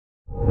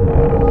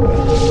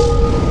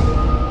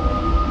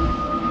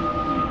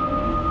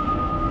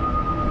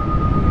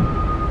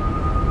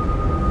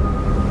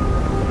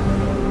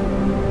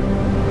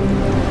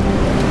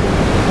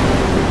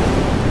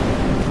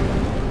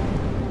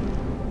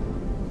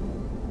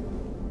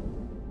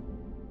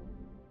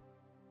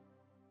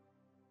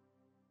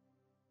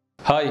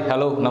Hi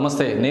hello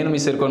నమస్తే నేను మీ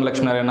Sirikonda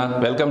Lakshminarayana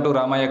welcome to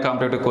Ramayya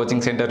competitive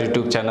coaching centre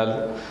YouTube channel.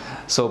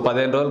 So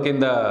 15 రోజుల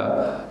కింద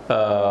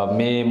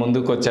మీ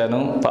ముందుకు వచ్చాను.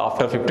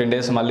 ఆఫ్టర్ 15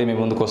 డేస్ మళ్ళీ మీ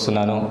ముందుకు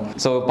వస్తున్నాను.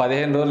 సో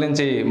 15 రోజుల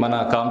నుంచి మన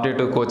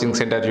కాంపిటేటివ్ కోచింగ్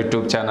సెంటర్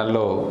యూట్యూబ్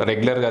ఛానల్లో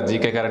రెగ్యులర్గా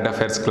జీకే కరెంట్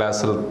అఫైర్స్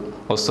క్లాసులు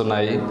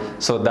వస్తున్నాయి.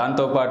 సో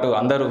దాంతోపాటు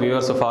అందరూ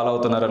వ్యూవర్స్ ఫాలో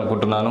అవుతున్నారు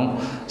అనుకుంటున్నాను.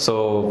 సో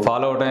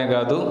ఫాలో అవడమే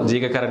కాదు,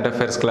 జీకే కరెంట్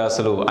అఫైర్స్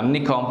క్లాసులు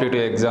అన్ని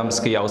కాంపిటేటివ్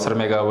ఎగ్జామ్స్కి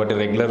అవసరమే కాబట్టి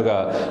రెగ్యులర్గా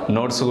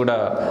నోట్స్ కూడా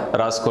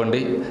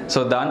రాసుకోండి.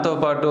 సో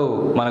దాంతోపాటు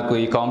మనకు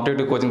ఈ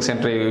కాంపిటేటివ్ కోచింగ్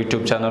సెంటర్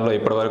యూట్యూబ్ ఛానల్లో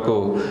ఇప్పటివరకు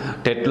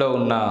టెట్లో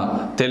ఉన్న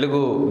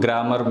తెలుగు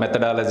గ్రామర్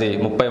మెథడాలజీ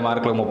 30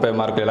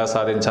 మార్కులు ఎలా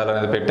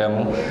సాధించాలనేది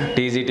పెట్టాము.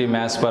 టీజీటీ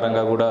మ్యాథ్స్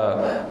పరంగా కూడా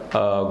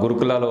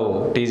గురుకులలో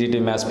TGT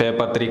maths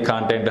paper 3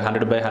 content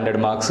 100/100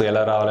 marks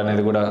ఎలా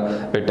రావాలనేది కూడా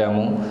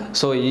పెట్టాము.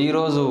 సో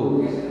ఈరోజు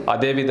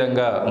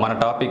అదేవిధంగా మన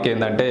టాపిక్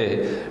ఏంటంటే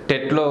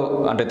టెట్లో,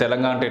 అంటే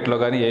తెలంగాణ టెట్లో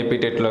కానీ, ఏపీ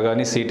టెట్లో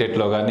కానీ,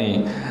 సీటెట్లో కానీ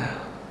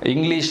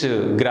ఇంగ్లీష్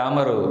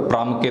గ్రామర్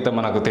ప్రాముఖ్యత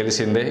మనకు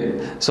తెలిసిందే.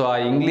 సో ఆ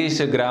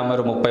ఇంగ్లీష్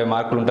గ్రామర్ 30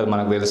 మార్కులు ఉంటుంది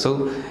మనకు తెలుసు.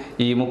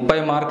 ఈ 30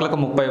 మార్కులకు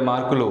 30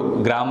 మార్కులు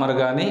గ్రామర్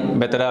కానీ,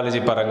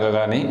 మెథడాలజీ పరంగా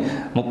కానీ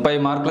 30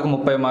 మార్కులకు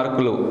 30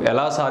 మార్కులు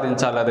ఎలా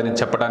సాధించాలి అదని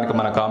చెప్పడానికి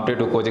మన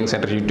competitive coaching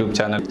centre YouTube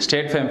channel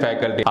state fame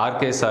faculty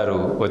RK sir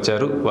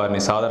వచ్చారు.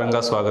 వారిని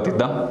సాదరంగా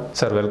స్వాగతిద్దాం.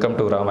 Sir, welcome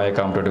to Ramayya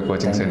competitive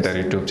coaching centre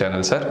YouTube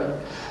channel sir.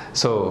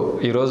 So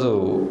ఈరోజు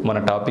మన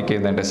టాపిక్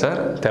ఏంటంటే సార్,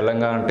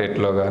 తెలంగాణ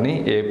టెట్లో కానీ,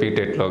 ఏపీ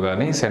టెట్లో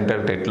కానీ,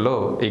 సెంట్రల్ టెట్లో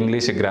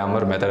ఇంగ్లీష్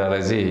గ్రామర్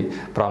మెథడాలజీ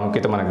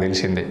ప్రాముఖ్యత మనకు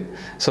తెలిసిందే.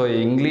 So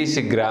English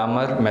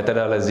grammar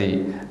methodology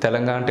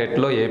Telangana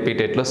టెట్లో, ఏపీ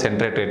టెట్లో,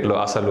 సెంట్రల్ టెట్లో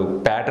అసలు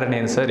ప్యాటర్న్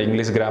ఏంటి సార్?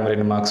 ఇంగ్లీష్ గ్రామర్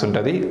ఎన్ని మార్క్స్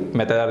ఉంటుంది,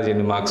 మెథడాలజీ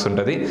ఎన్ని మార్క్స్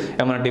ఉంటుంది,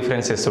 ఏమైనా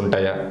డిఫరెన్సెస్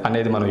ఉంటాయా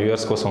అనేది మన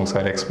వ్యూవర్స్ కోసం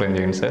ఒకసారి ఎక్స్ప్లెయిన్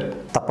చేయండి సార్.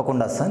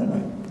 తప్పకుండా సార్.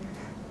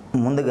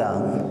 ముందుగా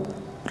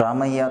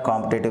Ramayya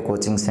competitive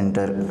coaching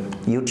centre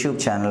YouTube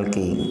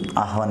ఛానల్కి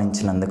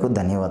ఆహ్వానించినందుకు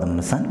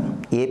ధన్యవాదములు సార్.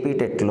 ఏపీ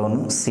టెట్లోను,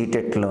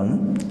 సీటెట్లోను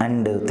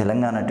అండ్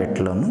తెలంగాణ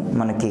టెట్లోను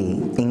మనకి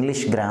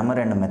English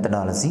grammar and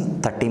methodology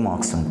 30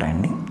 marks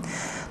ఉంటాయండి.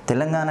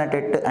 తెలంగాణ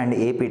టెట్ అండ్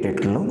ఏపీ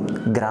టెట్లో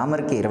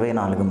గ్రామర్కి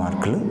 24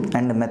 మార్కులు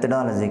అండ్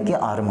మెథడాలజీకి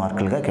 6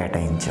 మార్కులుగా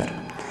కేటాయించారు.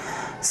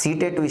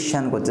 సీటెట్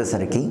విషయానికి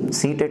వచ్చేసరికి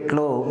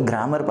సీటెట్లో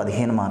గ్రామర్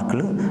 15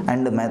 మార్కులు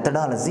అండ్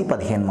మెథడాలజీ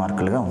 15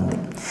 మార్కులుగా ఉంది.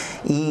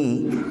 ఈ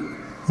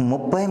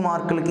 30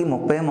 మార్కులకి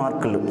 30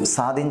 మార్కులు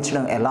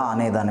సాధించడం ఎలా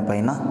అనే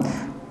దానిపైన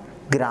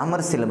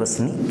గ్రామర్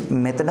సిలబస్ని,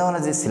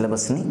 మెథడాలజీ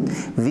సిలబస్ని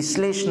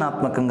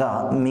విశ్లేషణాత్మకంగా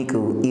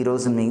మీకు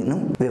ఈరోజు నేను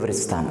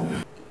వివరిస్తాను.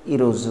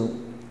 ఈరోజు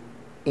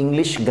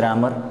ఇంగ్లీష్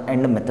గ్రామర్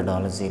అండ్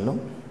మెథడాలజీలో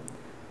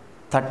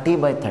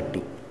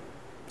 30/30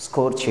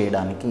 స్కోర్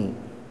చేయడానికి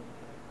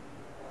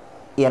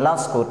ఎలా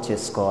స్కోర్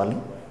చేసుకోవాలి,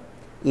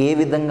 ఏ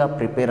విధంగా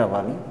ప్రిపేర్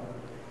అవ్వాలి,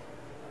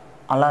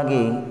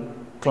 అలాగే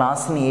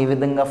క్లాస్ని ఏ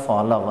విధంగా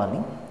ఫాలో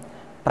అవ్వాలి,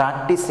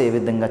 ప్రాక్టీస్ ఏ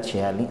విధంగా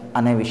చేయాలి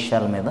అనే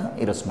విషయాల మీద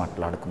ఈరోజు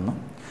మాట్లాడుకుందాం.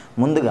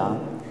 ముందుగా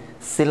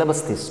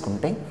సిలబస్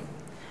తీసుకుంటే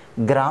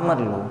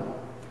గ్రామర్లో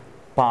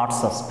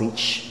parts of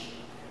speech,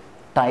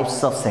 types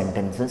of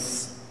sentences,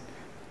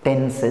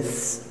 tenses,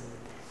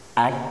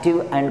 active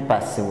and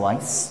passive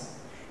voice,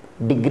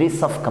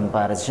 degrees of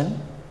comparison,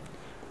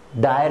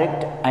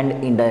 direct and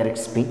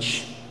indirect speech,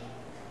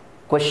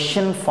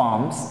 question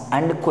forms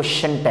and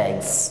question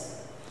tags,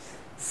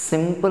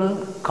 simple,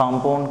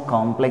 compound,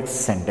 complex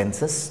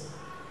sentences,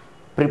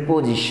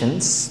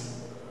 prepositions,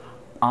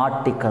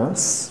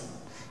 articles,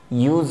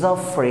 use of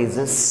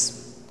phrases,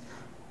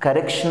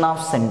 correction of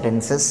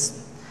sentences,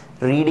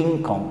 reading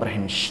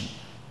comprehension.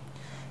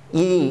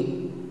 ఈ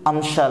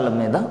అంశాల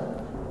మీద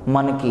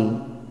మనకి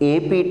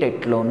AP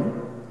టెట్లోను,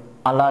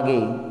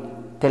 అలాగే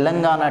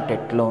తెలంగాణ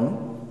టెట్లోను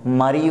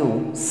మరియు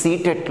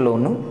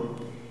సీటెట్లోను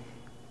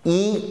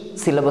ఈ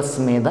syllabus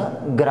మీద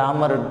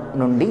grammar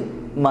నుండి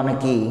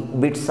మనకి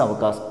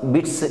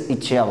బిట్స్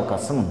ఇచ్చే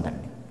అవకాశం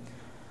ఉందండి.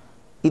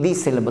 ఇది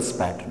సిలబస్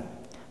ప్యాటర్న్.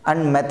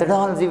 అండ్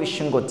మెథడాలజీ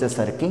విషయంకి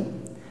వచ్చేసరికి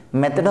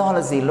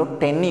మెథడాలజీలో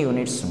 10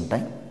 యూనిట్స్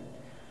ఉంటాయి,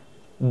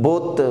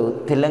 బోత్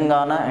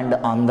తెలంగాణ అండ్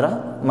ఆంధ్ర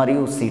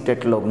మరియు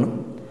సీటెట్లోను.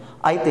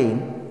 అయితే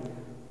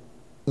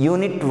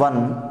unit 1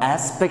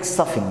 aspects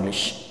of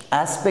English.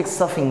 Aspects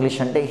of English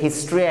అంటే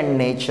history and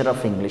nature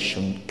of English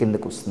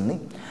కిందకు వస్తుంది.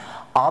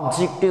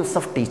 Objectives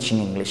of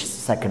teaching English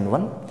second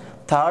 1,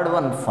 third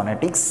 1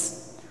 phonetics,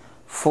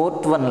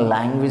 fourth 1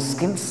 language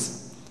skills,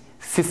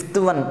 fifth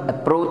 1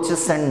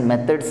 approaches and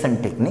methods and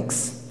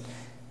techniques,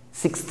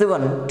 sixth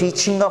 1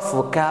 teaching of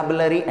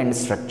vocabulary and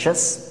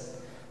structures,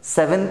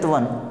 seventh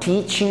 1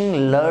 teaching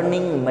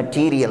learning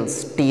materials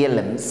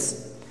TLMs,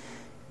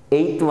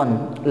 eighth 1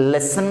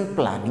 lesson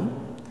planning,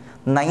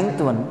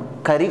 ninth 1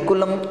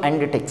 curriculum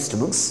and text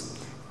books,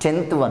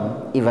 10th 1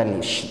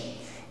 evaluation.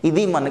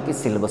 ఇది మనకి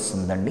syllabus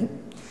ఉందండి.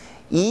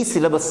 ఈ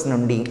syllabus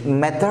నుండి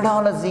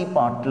methodology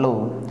పార్ట్లో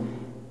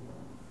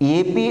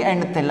AP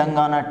and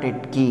Telangana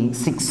టెట్కి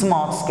 6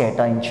 marks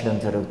కేటాయించడం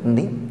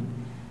జరుగుతుంది.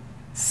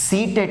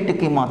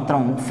 సీటెట్కి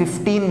మాత్రం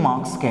 15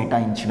 marks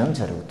కేటాయించడం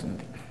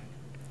జరుగుతుంది.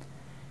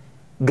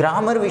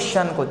 గ్రామర్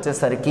విషయానికి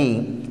వచ్చేసరికి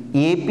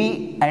ఏపీ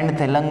అండ్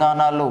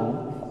తెలంగాణలో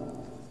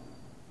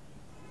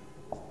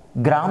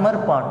గ్రామర్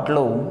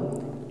పార్ట్లో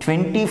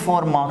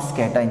 24 మార్క్స్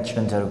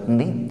కేటాయించడం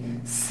జరుగుతుంది.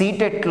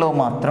 సీటెట్లో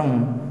మాత్రం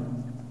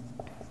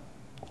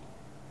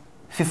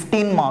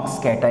 15 మార్క్స్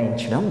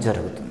కేటాయించడం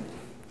జరుగుతుంది.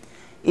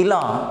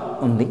 ఇలా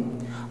ఉంది.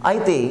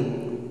 అయితే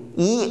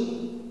ఈ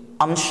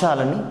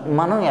అంశాలని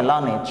మనం ఎలా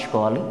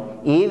నేర్చుకోవాలి,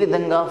 ఏ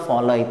విధంగా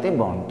ఫాలో అయితే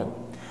బాగుంటుంది?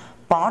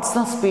 పార్ట్స్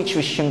ఆఫ్ స్పీచ్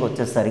విషయంకి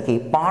వచ్చేసరికి,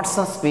 పార్ట్స్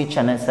ఆఫ్ స్పీచ్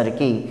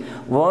అనేసరికి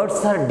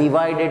words are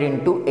divided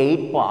into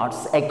 8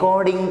 parts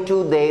according to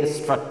their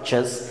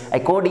structures,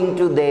 according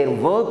to their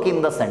work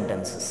in the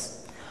sentences.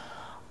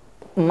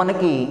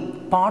 మనకి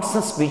parts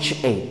of speech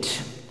 8: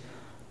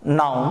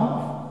 noun,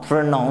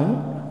 pronoun,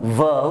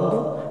 verb,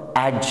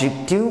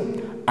 adjective,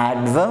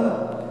 adverb,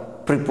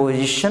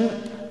 preposition,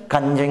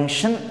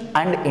 conjunction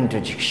and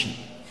interjection.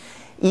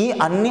 ఈ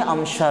అన్ని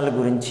అంశాల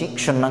గురించి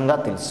క్షుణ్ణంగా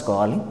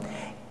తెలుసుకోవాలి.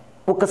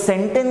 ఒక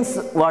sentence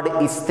వాడు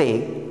ఇస్తే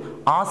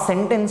ఆ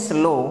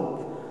సెంటెన్స్లో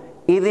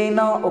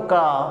ఏదైనా ఒక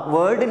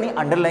వర్డ్ని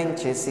అండర్లైన్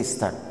చేసి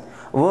ఇస్తాడు.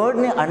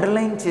 వర్డ్ని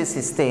అండర్లైన్ చేసి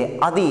ఇస్తే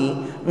అది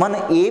మన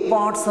ఏ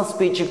పార్ట్స్ ఆఫ్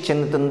స్పీచ్కి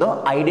చెందుతుందో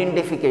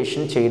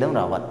ఐడెంటిఫికేషన్ చేయడం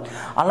రావాలి.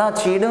 అలా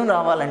చేయడం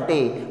రావాలంటే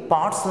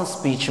పార్ట్స్ ఆఫ్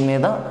స్పీచ్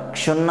మీద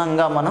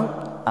క్షుణ్ణంగా మనం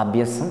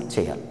అభ్యాసం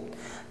చేయాలి.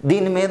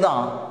 దీని మీద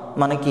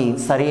మనకి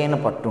సరైన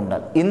పట్టు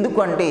ఉండాలి.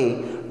 ఎందుకంటే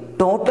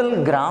total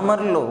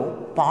గ్రామర్లో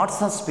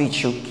parts of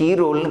speech key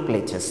రోల్ని play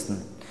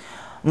చేస్తుంది.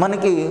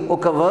 మనకి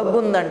ఒక వర్బ్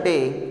ఉందంటే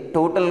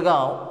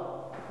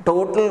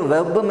టోటల్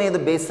వెర్బ్ మీద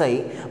బేస్ అయ్యి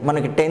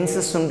మనకి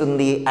టెన్సెస్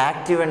ఉంటుంది,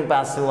 active and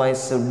passive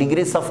voice,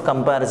 degrees of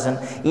comparison,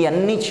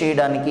 ఇవన్నీ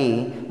చేయడానికి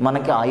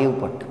మనకి ఆయువు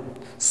పట్టు.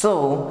 సో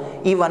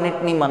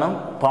ఇవన్నిటిని మనం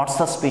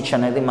పార్ట్స్ ఆఫ్ స్పీచ్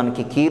అనేది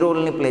మనకి కీ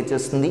రోల్ని ప్లే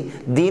చేస్తుంది.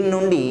 దీని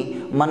నుండి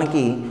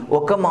మనకి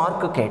 1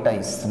 మార్క్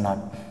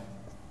కేటాయిస్తున్నాడు.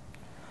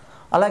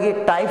 అలాగే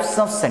types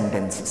of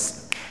sentences.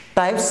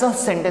 Types of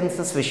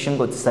sentences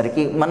విషయంకి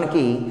వచ్చేసరికి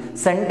మనకి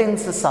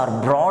sentences are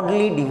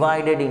Bradley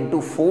divided into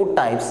 4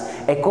 types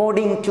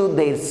according to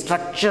their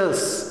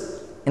structures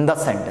in the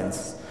sentence.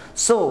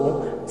 So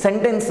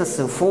sentences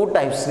 4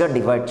 టైప్స్గా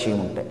divide చేయి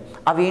ఉంటాయి.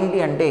 అవి ఏంటి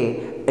అంటే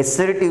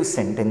assertive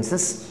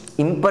sentences,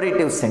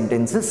 imperative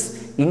sentences,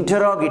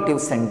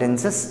 interrogative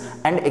sentences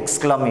and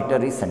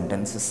exclamatory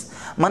sentences.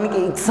 మనకి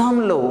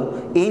ఎగ్జామ్లో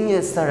ఏం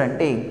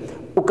చేస్తాడంటే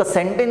ఒక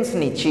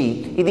సెంటెన్స్ని ఇచ్చి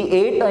ఇది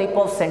ఏ టైప్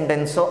ఆఫ్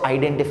సెంటెన్సో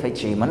ఐడెంటిఫై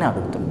చేయమని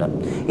అడుగుతుంటారు.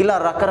 ఇలా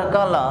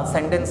రకరకాల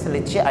సెంటెన్స్లు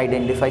ఇచ్చి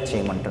ఐడెంటిఫై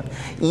చేయమంటారు.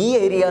 ఈ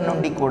ఏరియా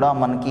నుండి కూడా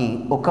మనకి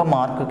 1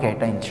 మార్కు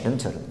కేటాయించడం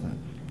జరుగుతుంది.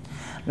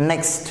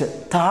 Next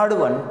third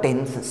one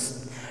tenses.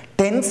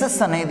 Tenses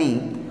అనేది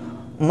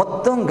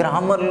మొత్తం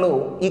గ్రామర్లో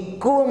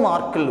ఎక్కువ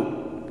మార్కులు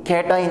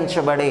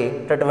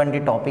కేటాయించబడేటటువంటి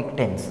టాపిక్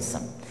టెన్సెస్.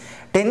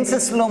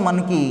 టెన్సెస్లో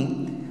మనకి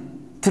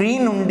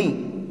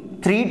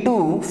 3 to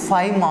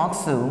 5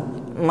 మార్క్స్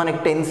మనకి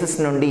టెన్సెస్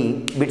నుండి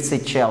బిట్స్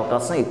ఇచ్చే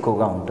అవకాశం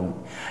ఎక్కువగా ఉంటుంది.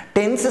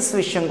 టెన్సెస్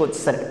విషయంకి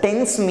వచ్చేసరికి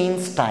tense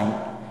means time,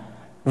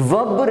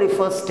 verb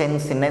refers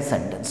tense in a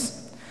sentence.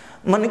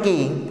 మనకి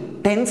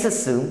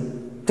tenses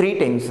 3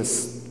 tenses: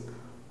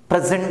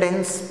 present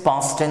tense,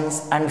 past tense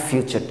and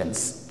future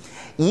tense.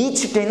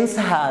 Each tense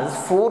has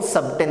 4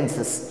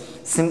 subtenses: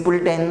 simple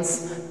tense,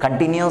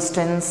 continuous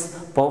tense,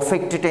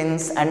 perfect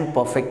tense and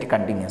perfect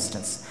continuous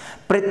tense.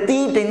 ప్రతి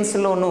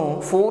టెన్స్లోనూ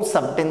 4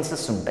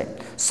 సబ్టెన్సెస్ ఉంటాయి.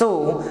 So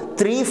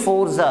 3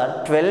 4s are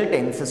 12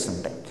 tenses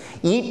ఉంటాయి.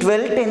 ఈ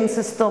 12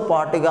 టెన్సెస్తో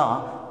పాటుగా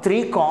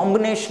 3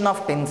 combination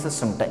of tenses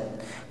ఉంటాయి.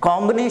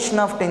 Combination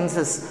of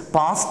tenses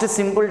past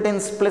simple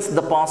tense plus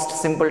the past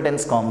simple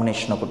tense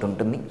combination ఒకటి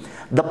ఉంటుంది.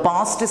 The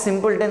past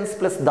simple tense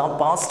plus the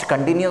past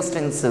continuous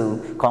tense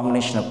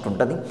combination ఒకటి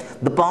ఉంటుంది.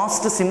 The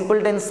past simple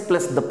tense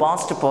plus the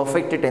past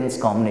perfect tense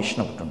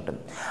combination ఒకటి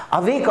ఉంటుంది.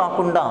 అవే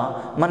కాకుండా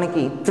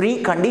మనకి 3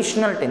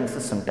 conditional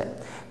tenses ఉంటాయి.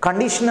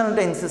 Conditional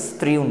tenses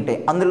 3 ఉంటాయి.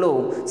 అందులో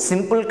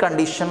సింపుల్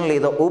కండిషన్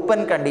లేదా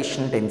ఓపెన్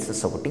కండిషన్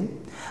టెన్సెస్ ఒకటి,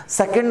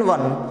 సెకండ్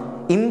వన్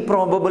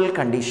ఇంప్రాబబుల్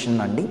కండిషన్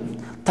అండి,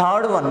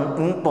 థర్డ్ వన్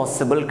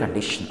ఇంపాసిబుల్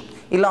కండిషన్.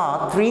 ఇలా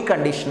 3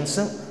 కండిషన్స్,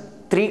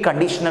 3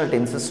 కండిషనల్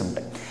టెన్సెస్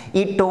ఉంటాయి.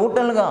 ఈ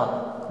టోటల్గా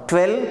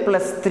 12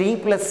 + 3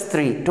 +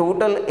 3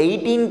 టోటల్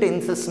 18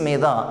 టెన్సెస్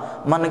మీద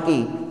మనకి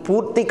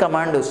పూర్తి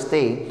కమాండ్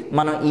వస్తే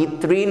మనం ఈ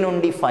 3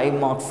 నుండి 5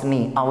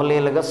 మార్క్స్ని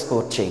అవలేలుగా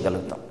స్కోర్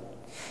చేయగలుగుతాం.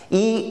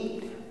 ఈ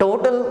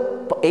టోటల్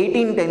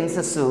 18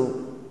 టెన్సెస్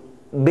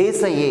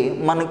బేస్ అయ్యే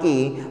మనకి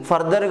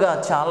ఫర్దర్గా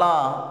చాలా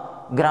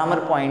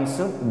గ్రామర్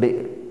పాయింట్స్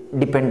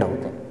డిపెండ్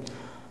అవుతాయి.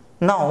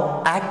 Now,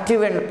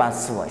 active and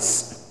passive voice.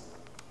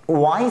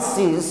 Voice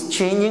is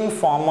changing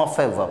form of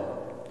a verb.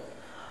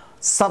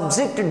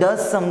 Subject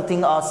does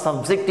something or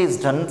subject is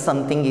done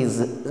something, is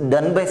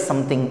done by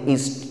something,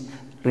 is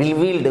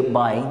revealed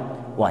by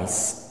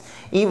voice.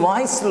 ఈ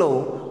వాయిస్లో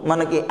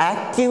మనకి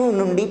active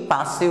నుండి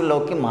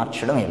పాసివ్లోకి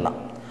మార్చడం ఎలా,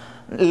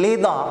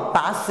 లేదా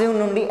passive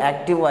నుండి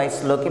active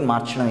వాయిస్లోకి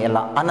మార్చడం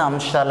ఎలా అనే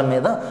అంశాల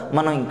మీద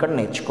మనం ఇక్కడ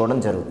నేర్చుకోవడం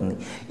జరుగుతుంది.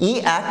 ఈ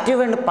యాక్టివ్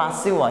అండ్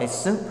పాసివ్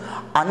వాయిస్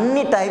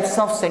అన్ని టైప్స్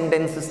ఆఫ్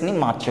సెంటెన్సెస్ని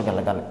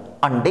మార్చగలగాలి.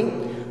 అంటే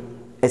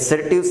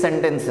అసర్టివ్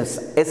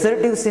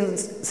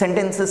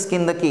సెంటెన్సెస్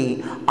కిందకి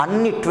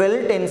అన్ని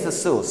 12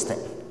 టెన్సెస్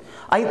వస్తాయి.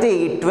 అయితే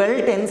ఈ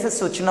 12 టెన్సెస్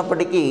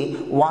వచ్చినప్పటికీ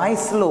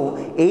వాయిస్లో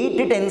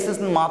 8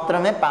 టెన్సెస్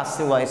మాత్రమే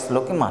ప్యాసివ్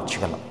వాయిస్లోకి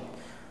మార్చగలం.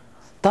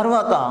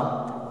 తర్వాత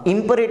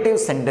ఇంపరేటివ్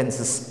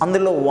సెంటెన్సెస్,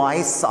 అందులో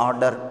voice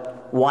order,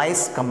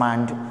 voice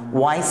command,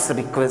 voice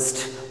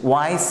request,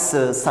 voice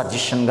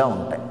సజెషన్గా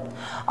ఉంటాయి.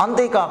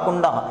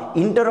 అంతేకాకుండా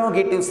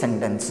ఇంటరోగేటివ్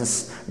సెంటెన్సెస్,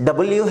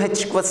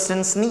 WH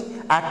క్వశ్చన్స్ని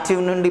యాక్టివ్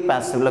నుండి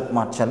ప్యాసివ్లోకి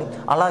మార్చాలి.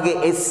 అలాగే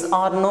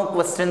SR నో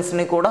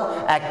క్వశ్చన్స్ని కూడా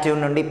యాక్టివ్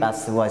నుండి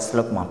ప్యాసివ్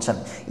వాయిస్లోకి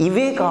మార్చాలి.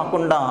 ఇవే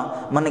కాకుండా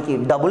మనకి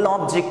డబుల్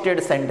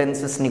ఆబ్జెక్టెడ్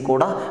సెంటెన్సెస్ని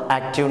కూడా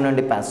యాక్టివ్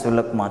నుండి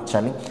ప్యాసివ్లోకి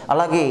మార్చాలి.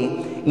 అలాగే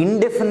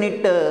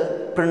ఇండెఫినిట్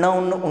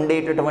ప్రొనౌన్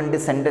ఉండేటటువంటి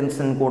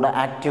సెంటెన్స్ని కూడా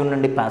యాక్టివ్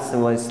నుండి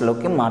ప్యాసివ్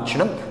వాయిస్లోకి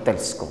మార్చడం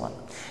తెలుసుకోవాలి.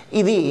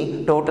 ఇది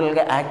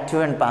టోటల్గా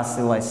యాక్టివ్ అండ్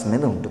ప్యాసివ్ వాయిస్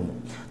మీద ఉంటుంది.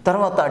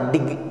 తర్వాత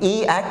ఈ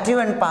యాక్టివ్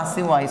అండ్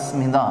ప్యాసివ్ వాయిస్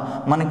మీద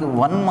మనకి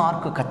 1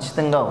 మార్క్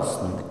ఖచ్చితంగా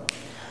వస్తుంది.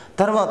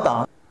 తర్వాత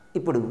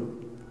ఇప్పుడు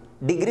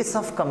డిగ్రీస్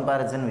ఆఫ్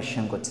కంపారిజన్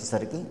విషయంకి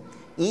వచ్చేసరికి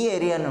ఈ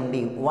ఏరియా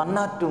నుండి 1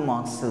 or 2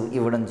 మార్క్స్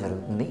ఇవ్వడం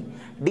జరుగుతుంది.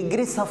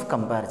 Degrees of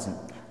comparison,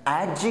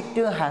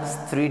 adjective has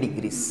 3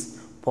 degrees: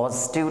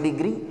 positive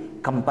degree,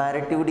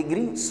 comparative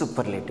degree,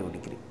 superlative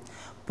degree.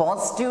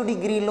 Positive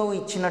డిగ్రీలో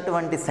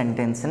ఇచ్చినటువంటి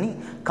సెంటెన్స్ని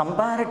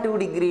కంపారిటివ్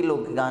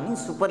డిగ్రీలోకి కానీ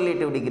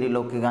సూపర్లేటివ్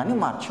డిగ్రీలోకి కానీ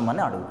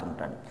మార్చమని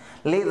అడుగుతుంటాడు.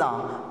 లేదా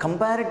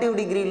కంపారిటివ్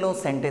డిగ్రీలో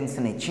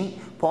సెంటెన్స్ని ఇచ్చి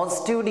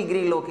పాజిటివ్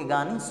డిగ్రీలోకి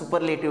కానీ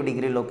సూపర్లేటివ్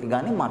డిగ్రీలోకి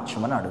కానీ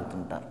మార్చమని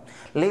అడుగుతుంటారు.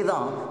 లేదా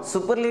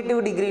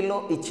సూపర్లేటివ్ డిగ్రీలో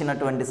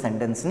ఇచ్చినటువంటి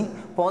సెంటెన్స్ని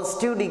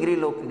పాజిటివ్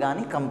డిగ్రీలోకి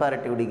కానీ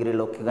కంపారిటివ్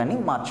డిగ్రీలోకి కానీ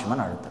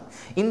మార్చమని అడుగుతారు.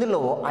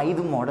 ఇందులో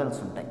 5 మోడల్స్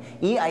ఉంటాయి.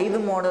 ఈ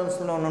 5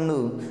 మోడల్స్లో నుండి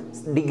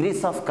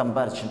డిగ్రీస్ ఆఫ్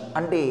కంపారిజన్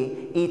అంటే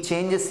ఈ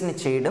చేంజెస్ని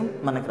చేయడం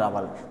మనకు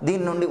రావాలి.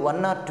 దీని నుండి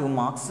 1 or 2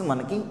 మార్క్స్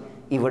మనకి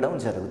ఇవ్వడం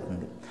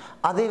జరుగుతుంది.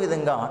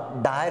 అదేవిధంగా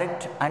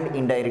డైరెక్ట్ అండ్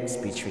ఇండైరెక్ట్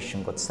స్పీచ్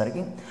విషయంకి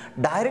వచ్చేసరికి,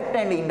 డైరెక్ట్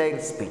అండ్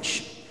ఇండైరెక్ట్ స్పీచ్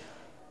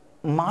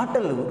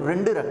మాటలు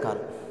 2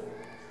 రకాలు.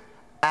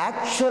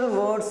 Actual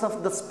words of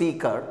the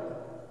speaker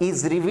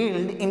is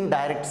revealed in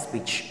direct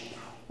speech.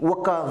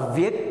 ఒక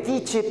వ్యక్తి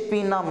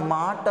చెప్పిన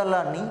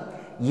మాటలని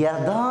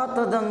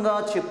యథాతథంగా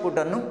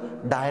చెప్పుటను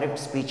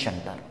డైరెక్ట్ స్పీచ్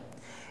అంటారు.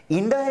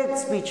 ఇండైరెక్ట్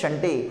స్పీచ్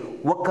అంటే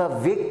ఒక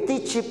వ్యక్తి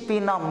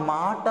చెప్పిన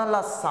మాటల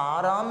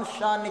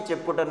సారాంశాన్ని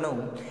చెప్పుటను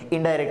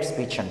ఇండైరెక్ట్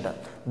స్పీచ్ అంటారు.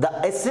 The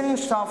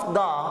essence of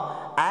the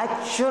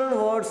actual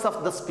words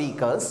of the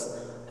speakers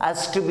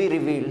has to be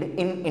revealed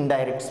in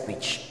indirect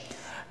speech.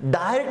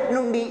 Direct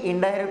నుండి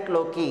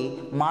ఇండైరెక్ట్లోకి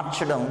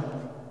మార్చడం,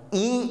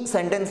 ఈ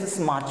సెంటెన్సెస్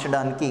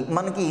మార్చడానికి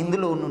మనకి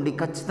ఇందులో నుండి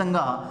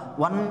ఖచ్చితంగా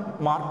 1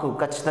 మార్కు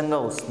ఖచ్చితంగా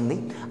వస్తుంది.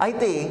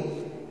 అయితే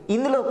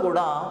ఇందులో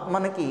కూడా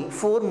మనకి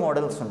 4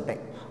 మోడల్స్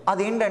ఉంటాయి.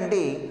 అదేంటంటే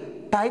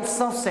types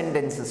of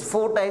sentences.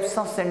 4 types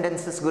of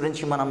sentences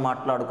గురించి మనం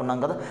మాట్లాడుకున్నాం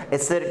కదా.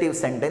 ఎసర్టివ్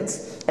సెంటెన్స్,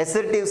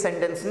 ఎసర్టివ్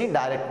సెంటెన్స్ని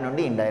డైరెక్ట్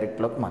నుండి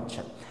ఇండైరెక్ట్లోకి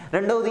మార్చాలి.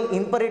 రెండవది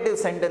ఇంపరేటివ్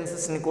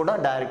సెంటెన్సెస్ని కూడా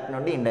డైరెక్ట్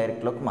నుండి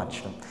ఇండైరెక్ట్లోకి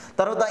మార్చడం.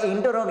 తర్వాత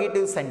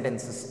interrogative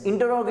sentences.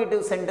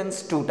 Interrogative sentence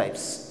 2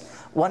 types.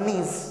 One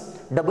is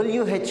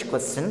WH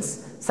questions,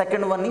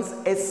 second one is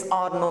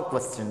SR no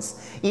questions.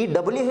 ఈ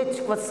WH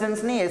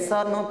క్వశ్చన్స్ని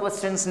SR no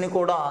క్వశ్చన్స్ని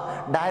కూడా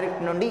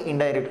డైరెక్ట్ నుండి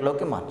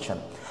ఇండైరెక్ట్లోకి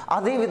మార్చాలి.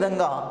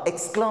 అదేవిధంగా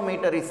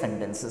ఎక్స్క్లామేటరీ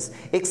సెంటెన్సెస్,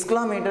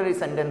 ఎక్స్క్లామేటరీ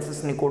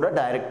సెంటెన్సెస్ని కూడా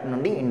డైరెక్ట్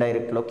నుండి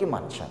ఇండైరెక్ట్లోకి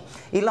మార్చాలి.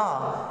 ఇలా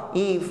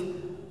ఈ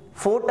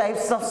 4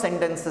 types ఆఫ్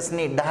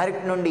సెంటెన్సెస్ని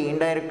డైరెక్ట్ నుండి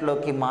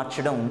ఇండైరెక్ట్లోకి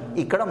మార్చడం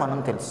ఇక్కడ మనం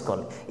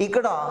తెలుసుకోవాలి.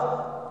 ఇక్కడ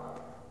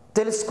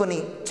తెలుసుకొని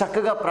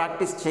చక్కగా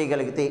ప్రాక్టీస్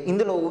చేయగలిగితే,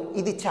 ఇందులో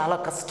ఇది చాలా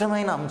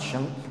కష్టమైన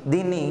అంశం,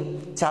 దీన్ని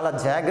చాలా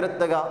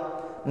జాగ్రత్తగా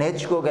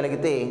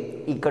నేర్చుకోగలిగితే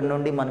ఇక్కడ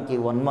నుండి మనకి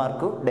 1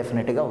 మార్కు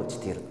డెఫినెట్గా వచ్చి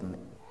తీరుతుంది.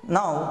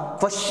 Now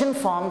question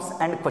forms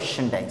and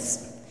question types.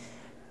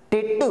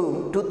 TET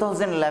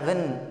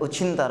 2011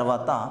 వచ్చిన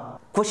తర్వాత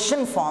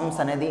క్వశ్చన్ ఫార్మ్స్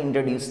అనేది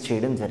ఇంట్రడ్యూస్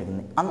చేయడం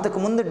జరిగింది.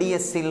 అంతకుముందు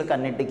డిఎస్సీలకు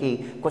అన్నిటికీ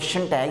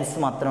క్వశ్చన్ ట్యాగ్స్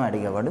మాత్రం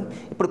అడిగేవాడు.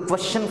 ఇప్పుడు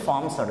క్వశ్చన్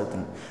ఫార్మ్స్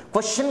అడుగుతుంది.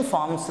 క్వశ్చన్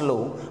ఫార్మ్స్లో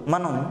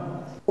మనం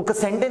ఒక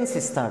సెంటెన్స్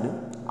ఇస్తాడు,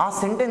 ఆ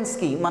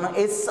సెంటెన్స్కి మనం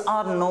yes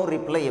are no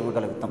reply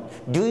ఇవ్వగలుగుతాం.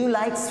 Do you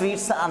like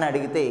sweets అని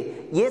అడిగితే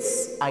ఎస్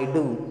ఐ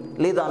డూ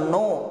లేదా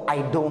నో ఐ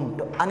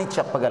డోంట్ అని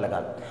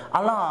చెప్పగలగాలి.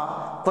 అలా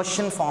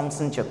క్వశ్చన్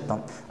ఫార్మ్స్ని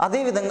చెప్తాం.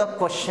 అదేవిధంగా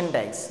క్వశ్చన్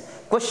ట్యాగ్స్.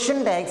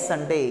 క్వశ్చన్ ట్యాగ్స్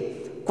అంటే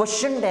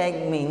క్వశ్చన్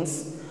ట్యాగ్ మీన్స్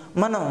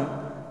మనం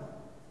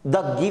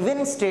the given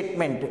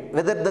statement,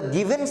 whether the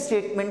given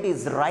statement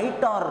is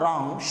right or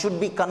wrong, should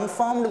be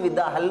confirmed with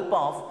the help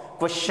of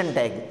question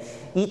tag.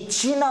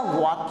 ఇచ్చిన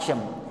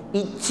వాక్యం,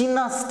 ఇచ్చిన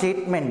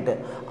స్టేట్మెంట్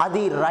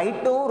అది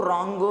రైటో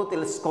రాంగో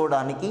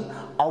తెలుసుకోవడానికి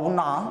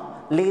అవునా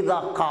లేదా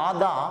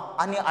కాదా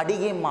అని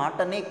అడిగే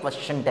మాటనే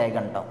క్వశ్చన్ ట్యాగ్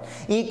అంటాం.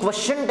 ఈ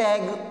క్వశ్చన్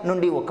ట్యాగ్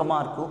నుండి 1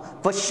 మార్కు,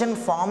 క్వశ్చన్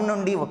ఫామ్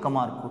నుండి 1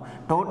 మార్కు,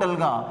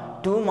 టోటల్గా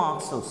 2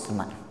 మార్క్స్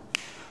వస్తున్నాయి.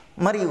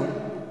 మరియు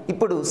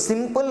ఇప్పుడు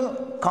simple,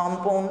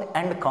 compound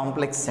and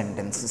complex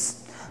sentences.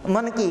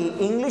 మనకి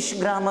ఇంగ్లీష్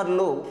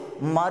గ్రామర్లో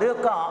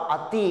మరొక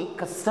అతి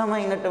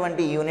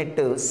కష్టమైనటువంటి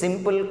unit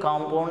simple,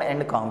 compound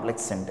and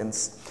complex sentence.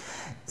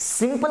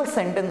 Simple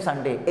sentence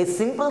అంటే ఏ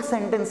simple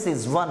sentence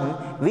is one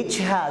which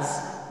has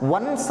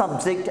 1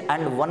 subject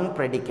and 1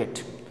 predicate.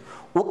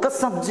 ఒక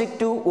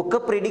సబ్జెక్టు ఒక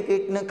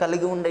ప్రెడికేట్ని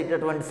కలిగి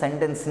ఉండేటటువంటి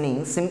సెంటెన్స్ని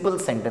సింపుల్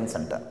సెంటెన్స్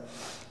అంటారు.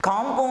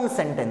 Compound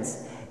sentence,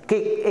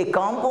 a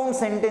compound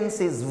sentence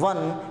is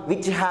one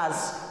which has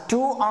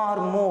two or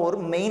more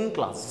main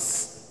clauses.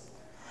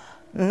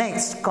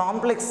 Next,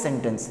 complex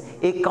sentence.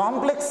 A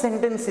complex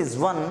sentence is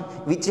one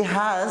which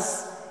has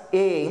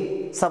a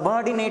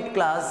subordinate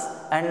clause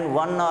and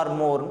one or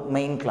more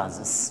main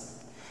clauses.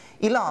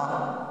 ఇలా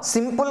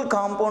simple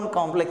compound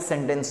complex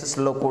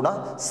సెంటెన్సెస్లో కూడా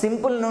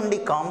simple నుండి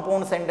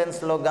compound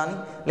సెంటెన్స్లో కానీ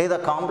లేదా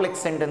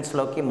complex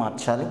సెంటెన్స్లోకి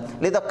మార్చాలి,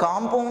 లేదా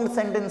compound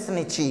సెంటెన్స్ని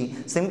ఇచ్చి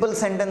simple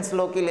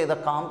సెంటెన్స్లోకి లేదా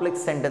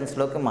complex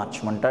సెంటెన్స్లోకి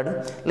మార్చమంటాడు,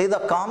 లేదా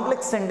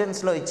కాంప్లెక్స్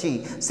సెంటెన్స్లో ఇచ్చి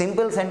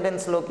సింపుల్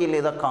సెంటెన్స్లోకి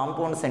లేదా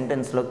కాంపౌండ్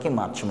సెంటెన్స్లోకి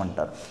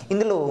మార్చమంటారు.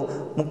 ఇందులో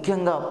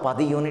ముఖ్యంగా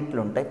 10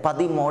 యూనిట్లు ఉంటాయి,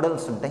 10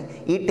 మోడల్స్ ఉంటాయి.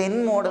 ఈ 10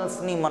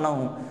 మోడల్స్ని మనం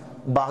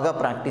బాగా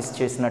ప్రాక్టీస్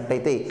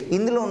చేసినట్టయితే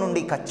ఇందులో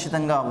నుండి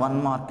ఖచ్చితంగా 1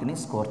 మార్క్ని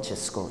స్కోర్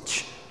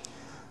చేసుకోవచ్చు.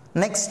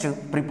 Next,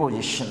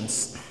 prepositions.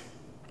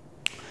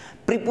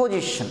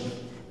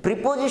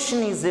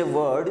 Preposition is a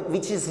word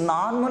which is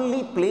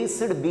normally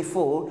placed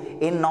before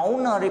a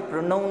noun are A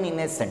pronoun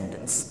in a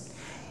sentence.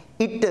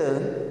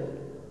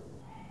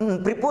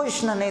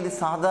 Preposition అనేది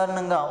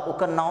సాధారణంగా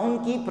ఒక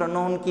నౌన్కి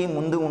ప్రొనౌన్కి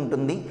ముందు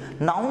ఉంటుంది.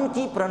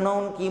 నౌన్కి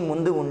ప్రొనౌన్కి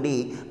ముందు ఉండి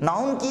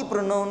నౌన్కి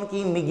ప్రొనౌన్కి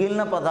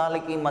మిగిలిన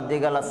పదాలకి మధ్య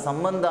గల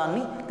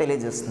సంబంధాన్ని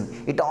తెలియజేస్తుంది.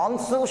 It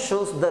also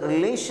shows the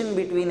relation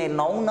between a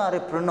noun are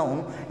A pronoun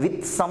with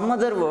some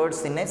other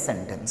words in a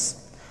sentence.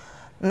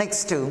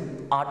 Next,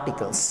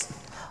 articles.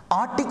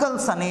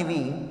 Articles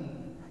అనేవి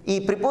ఈ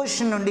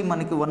ప్రిపోజిషన్ నుండి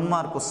మనకి 1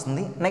 మార్క్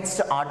వస్తుంది.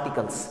 నెక్స్ట్,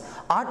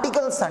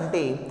 ఆర్టికల్స్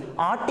అంటే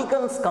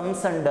ఆర్టికల్స్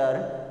కమ్స్ అండర్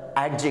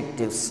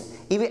యాడ్జెక్టివ్స్.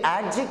 ఇవి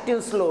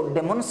యాడ్జెక్టివ్స్లో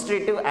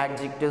డెమోన్స్ట్రేటివ్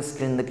యాడ్జెక్టివ్స్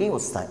క్రిందకి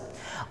వస్తాయి.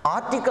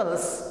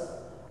 Articles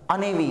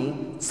అనేవి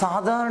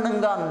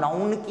సాధారణంగా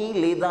నౌన్కి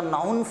లేదా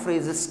నౌన్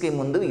ఫ్రేజెస్కి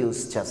ముందు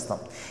యూజ్ చేస్తాం.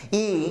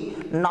 ఈ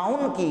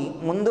నౌన్కి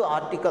ముందు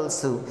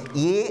ఆర్టికల్స్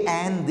ఏ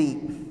అండ్ ది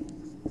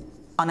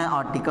అనే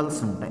ఆర్టికల్స్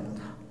ఉంటాయి.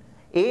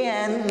 ఏ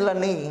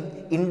అండ్లని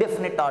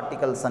ఇండెఫినిట్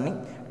ఆర్టికల్స్ అని,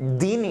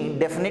 దీని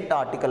డెఫినిట్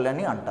ఆర్టికల్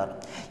అని అంటారు.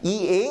 ఈ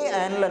ఏ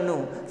అండ్లను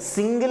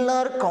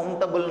సింగులర్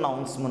కౌంటబుల్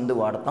నౌన్స్ ముందు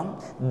వాడతాం.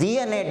 ది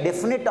అనే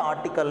definite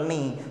ఆర్టికల్ని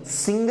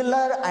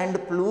singular and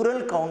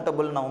plural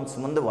countable nouns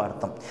ముందు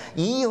వాడతాం.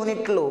 ఈ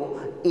యూనిట్లో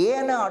ఏ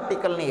అనే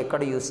ఆర్టికల్ని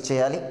ఎక్కడ యూజ్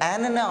చేయాలి,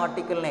 యాన్ అనే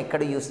ఆర్టికల్ని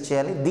ఎక్కడ యూజ్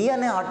చేయాలి, ది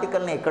అనే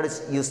ఆర్టికల్ని ఎక్కడ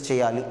యూజ్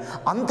చేయాలి,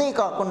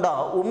 అంతేకాకుండా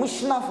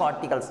ఒమిషన్ ఆఫ్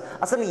ఆర్టికల్స్,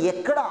 అసలు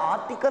ఎక్కడ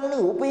ఆర్టికల్ని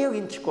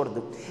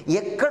ఉపయోగించకూడదు,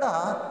 ఎక్కడ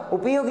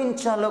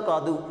ఉపయోగించాలో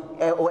కాదు,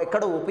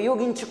 ఎక్కడ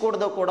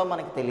ఉపయోగించకూడదో కూడా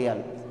మనకు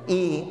తెలియాలి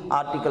ఈ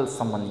ఆర్టికల్స్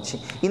సంబంధించి.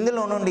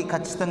 ఇందులో నుండి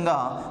ఖచ్చితంగా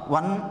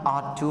 1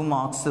 or 2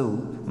 మార్క్స్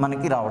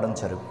మనకి రావడం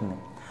జరుగుతుంది.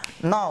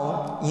 నౌ,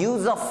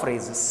 యూజ్ ఆఫ్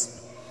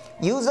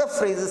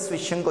ఫ్రేజెస్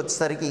విషయంకి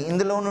వచ్చేసరికి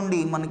ఇందులో నుండి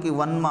మనకి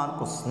 1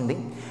 మార్క్ వస్తుంది.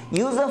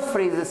 యూజ్ ఆఫ్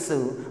ఫ్రేజెస్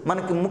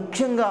మనకి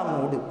ముఖ్యంగా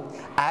 3: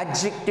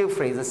 adjective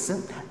phrases,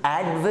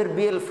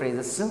 adverbial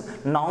phrases,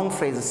 noun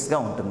ఫ్రేజెస్గా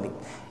ఉంటుంది.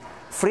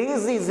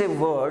 Phrase is a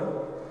word.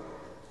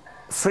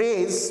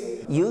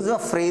 Use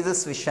of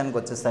phrases విషయానికి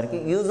వచ్చేసరికి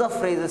యూజ్ ఆఫ్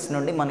ఫ్రేజెస్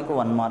నుండి మనకు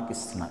 1 మార్క్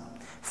ఇస్తున్నారు.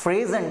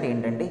 ఫ్రేజ్ అంటే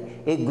ఏంటంటే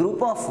ఏ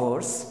group of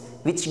words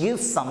which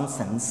gives some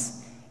sense.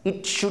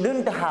 It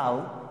shouldn't have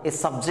a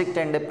subject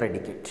and A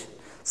predicate.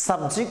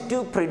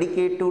 Subjective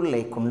ప్రెడికేటివ్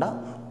లేకుండా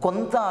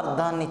కొంత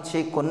అర్థాన్ని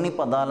ఇచ్చే కొన్ని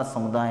పదాల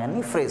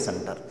సముదాయాన్ని ఫ్రేజ్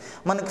అంటారు.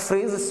 మనకి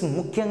ఫ్రేజెస్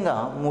ముఖ్యంగా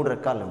 3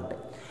 రకాలు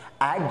ఉంటాయి: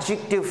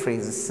 adjective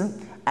phrases,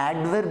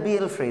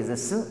 adverbial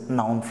phrases,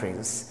 noun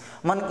phrases.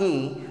 మనకి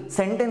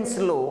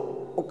సెంటెన్స్లో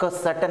ఒక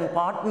సర్టన్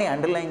పార్ట్ని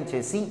అండర్లైన్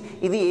చేసి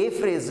ఇది ఏ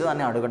ఫ్రేజు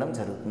అని అడగడం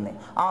జరుగుతుంది.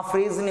 ఆ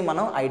ఫ్రేజ్ని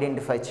మనం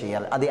ఐడెంటిఫై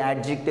చేయాలి. అది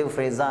యాడ్జెక్టివ్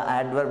ఫ్రేజా,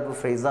 యాడ్వర్బ్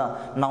ఫ్రేజా,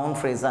 నౌన్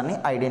ఫ్రేజా అని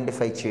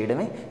ఐడెంటిఫై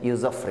చేయడమే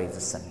యూజ్ ఆఫ్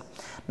ఫ్రేజెస్ అని.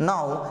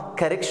 Now,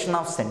 correction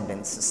of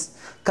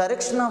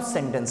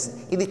sentence.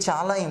 ఇది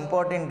చాలా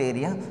ఇంపార్టెంట్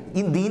ఏరియా.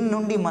 దీని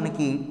నుండి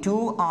మనకి 2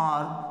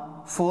 or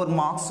 4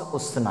 మార్క్స్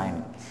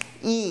వస్తున్నాయని.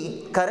 ఈ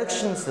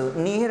కరెక్షన్స్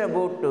నియర్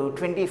అబౌట్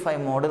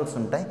 25 మోడల్స్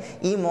ఉంటాయి.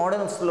 ఈ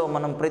మోడల్స్లో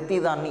మనం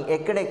ప్రతిదాన్ని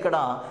ఎక్కడెక్కడ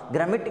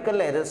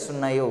గ్రామటికల్ ఎర్రర్స్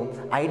ఉన్నాయో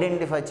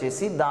ఐడెంటిఫై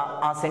చేసి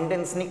ఆ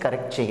సెంటెన్స్ని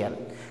కరెక్ట్ చేయాలి.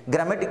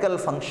 గ్రామటికల్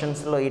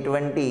ఫంక్షన్స్లో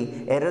ఎటువంటి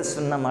ఎర్రర్స్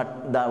ఉన్న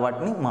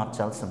వాటిని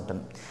మార్చాల్సి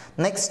ఉంటుంది.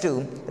 Next,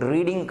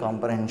 reading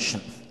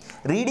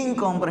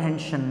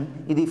comprehension.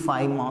 ఇది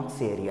 5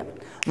 మార్క్స్ ఏరియా.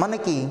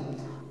 మనకి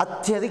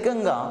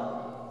అత్యధికంగా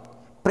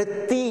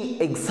ప్రతి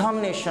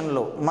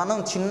ఎగ్జామినేషన్లో మనం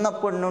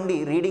చిన్నప్పటి నుండి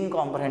రీడింగ్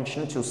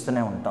కాంప్రహెన్షన్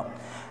చూస్తూనే ఉంటాం.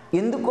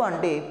 ఎందుకు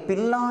అంటే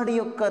పిల్లాడి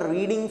యొక్క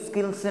రీడింగ్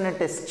స్కిల్స్ని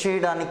టెస్ట్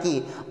చేయడానికి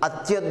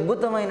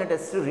అత్యద్భుతమైన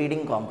టెస్ట్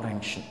రీడింగ్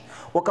కాంప్రహెన్షన్.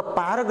 ఒక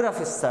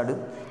పారాగ్రాఫ్ ఇస్తాడు,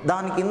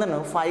 దాని కిందను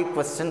 5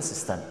 క్వశ్చన్స్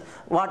ఇస్తాడు.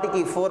 వాటికి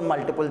 4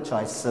 మల్టిపుల్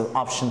చాయిస్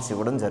ఆప్షన్స్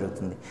ఇవ్వడం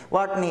జరుగుతుంది.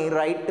 వాటిని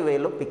రైట్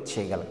వేలో పిక్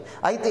చేయగలం.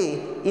 అయితే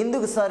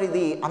ఎందుకు సార్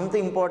ఇది అంత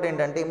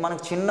ఇంపార్టెంట్ అంటే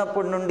మనకు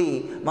చిన్నప్పటి నుండి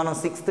మనం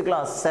 6th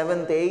class,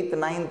 7th, 8th,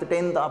 9th,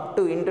 10th up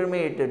to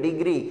intermediate,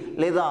 degree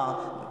లేదా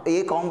ఏ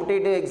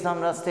కాంపిటేటివ్ ఎగ్జామ్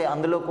రాస్తే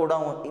అందులో కూడా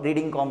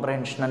రీడింగ్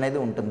కాంప్రహెన్షన్ అనేది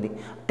ఉంటుంది.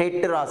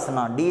 టెట్ రాసిన,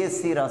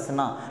 డిఎస్సి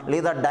రాసిన,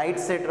 లేదా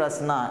డైట్ సెట్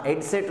రాసిన,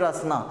 ఎడ్ సెట్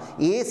రాసిన,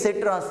 ఏ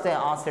సెట్ రాస్తే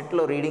ఆ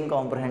సెట్లో రీడింగ్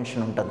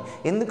కాంప్రహెన్షన్ ఉంటుంది.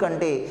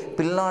 ఎందుకంటే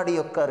పిల్లాడి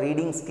యొక్క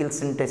రీడింగ్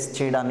స్కిల్స్ని టెస్ట్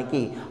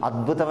చేయడానికి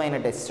అద్భుతమైన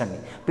టెస్ట్ అండి.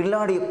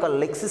 పిల్లాడి యొక్క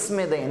లెక్సిస్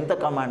మీద ఎంత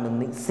కమాండ్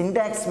ఉంది,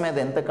 సింటాక్స్ మీద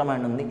ఎంత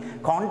కమాండ్ ఉంది,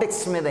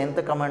 కాంటెక్స్ట్ మీద ఎంత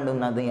కమాండ్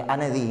ఉన్నది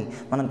అనేది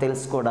మనం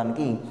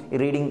తెలుసుకోవడానికి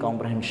రీడింగ్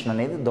కాంప్రహెన్షన్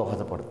అనేది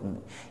దోహదపడుతుంది.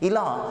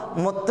 ఇలా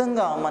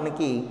మొత్తంగా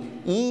మనకి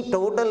ఈ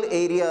టోటల్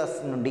ఏరియాస్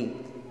నుండి,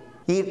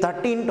 ఈ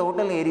 13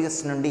 టోటల్ ఏరియాస్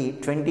నుండి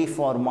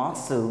 24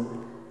 మార్క్స్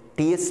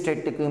టీఎస్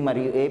టెట్కి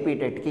మరియు ఏపీ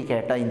టెట్కి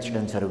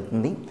కేటాయించడం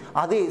జరుగుతుంది.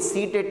 అదే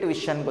సీటెట్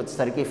విషయానికి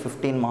వచ్చేసరికి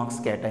 15 మార్క్స్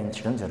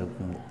కేటాయించడం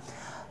జరుగుతుంది.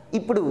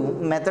 ఇప్పుడు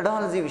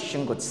మెథడాలజీ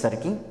విషయానికి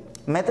వచ్చేసరికి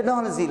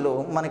మెథడాలజీలో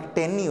మనకి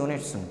 10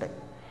 యూనిట్స్ ఉంటాయి.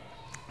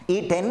 ఈ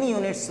 10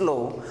 యూనిట్స్లో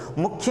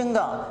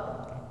ముఖ్యంగా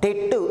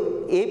TET,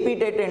 AP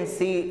TET and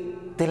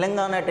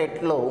Telangana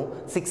టెట్లో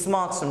 6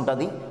 మార్క్స్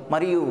ఉంటుంది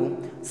మరియు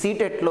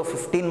సీటెట్లో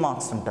 15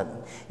 మార్క్స్ ఉంటుంది.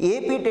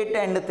 ఏపీ టెట్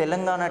అండ్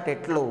తెలంగాణ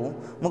టెట్లో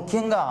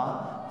ముఖ్యంగా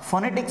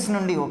ఫొనెటిక్స్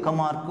నుండి 1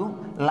 మార్కు,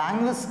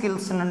 లాంగ్వేజ్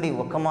స్కిల్స్ నుండి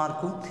 1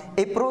 mark,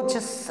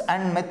 approaches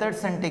and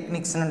methods and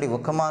techniques నుండి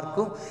 1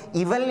 మార్కు,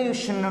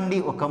 ఇవాల్యుయేషన్ నుండి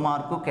 1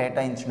 మార్కు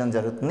కేటాయించడం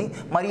జరుగుతుంది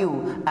మరియు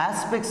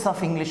ఆస్పెక్ట్స్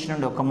ఆఫ్ ఇంగ్లీష్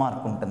నుండి 1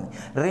 మార్కు ఉంటుంది.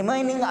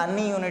 రిమైనింగ్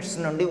అన్ని యూనిట్స్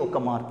నుండి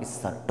 1 మార్క్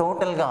ఇస్తారు.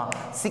 టోటల్గా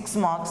 6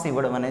 మార్క్స్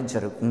ఇవ్వడం అనేది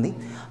జరుగుతుంది.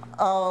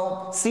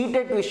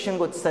 సీటెట్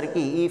విషయంకి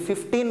వచ్చేసరికి ఈ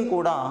 15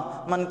 కూడా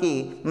మనకి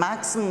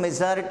maximum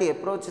majority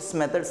approaches,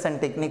 methods and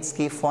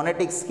టెక్నిక్స్కి,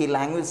 ఫొనెటిక్స్కి,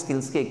 language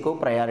స్కిల్స్కి ఎక్కువ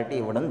ప్రయారిటీ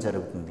ఇవ్వడం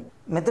జరుగుతుంది.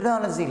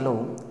 మెథడాలజీలో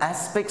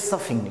aspects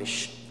of English.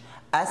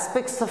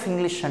 Aspects of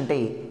English అంటే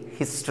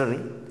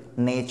history,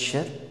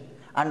 nature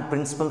and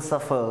principles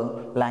of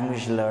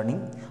language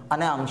learning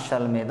అనే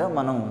అంశాల మీద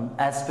మనం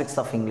ఆస్పెక్ట్స్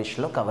ఆఫ్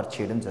ఇంగ్లీష్లో కవర్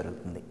చేయడం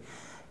జరుగుతుంది.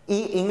 ఈ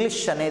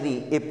ఇంగ్లీష్ అనేది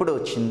ఎప్పుడు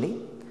వచ్చింది,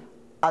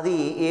 అది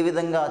ఏ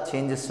విధంగా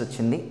చేంజెస్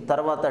వచ్చింది,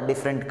 తర్వాత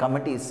డిఫరెంట్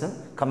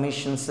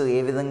కమిషన్స్ ఏ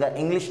విధంగా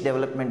ఇంగ్లీష్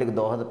డెవలప్మెంట్కి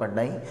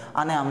దోహదపడ్డాయి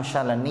అనే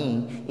అంశాలన్నీ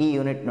ఈ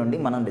యూనిట్ నుండి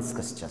మనం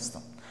డిస్కస్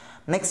చేస్తాం.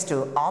 Next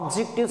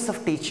objectives of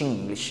teaching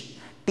English.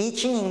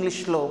 Teaching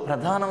ఇంగ్లీష్లో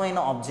ప్రధానమైన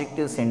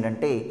ఆబ్జెక్టివ్స్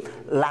ఏంటంటే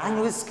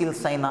లాంగ్వేజ్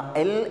స్కిల్స్ అయిన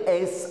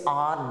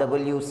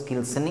LSRW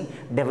స్కిల్స్ని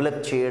డెవలప్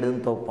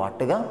చేయడంతో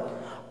పాటుగా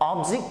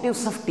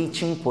objectives of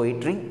teaching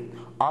poetry,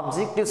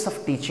 objectives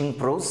of teaching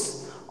pros,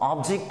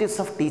 objectives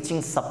of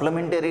teaching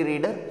supplementary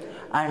reader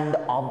and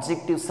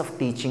objectives of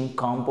teaching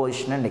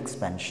composition and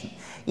expansion.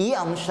 ఈ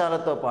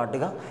అంశాలతో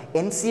పాటుగా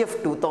NCF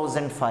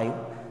 2005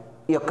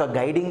 యొక్క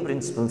గైడింగ్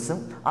ప్రిన్సిపల్స్,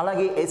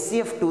 అలాగే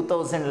SCF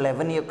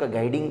 2011 యొక్క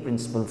గైడింగ్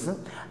ప్రిన్సిపల్స్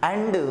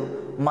అండ్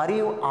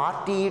మరియు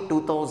RTE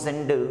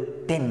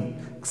 2010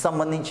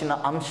 సంబంధించిన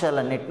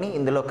అంశాలన్నింటినీ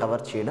ఇందులో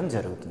కవర్ చేయడం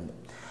జరుగుతుంది.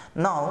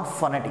 నౌ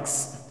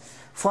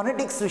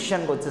ఫొనెటిక్స్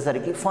విషయానికి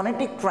వచ్చేసరికి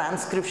phonetic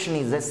transcription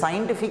is a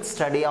scientific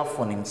study of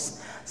ఫొనిమ్స్.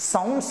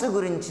 Sounds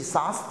గురించి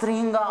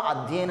శాస్త్రీయంగా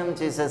అధ్యయనం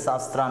చేసే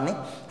శాస్త్రాన్ని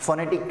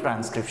ఫొనెటిక్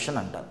ట్రాన్స్క్రిప్షన్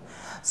అంటారు.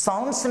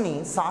 సౌండ్స్ని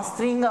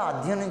శాస్త్రీయంగా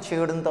అధ్యయనం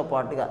చేయడంతో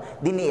పాటుగా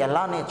దీన్ని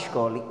ఎలా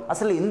నేర్చుకోవాలి,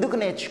 అసలు ఎందుకు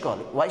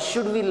నేర్చుకోవాలి, why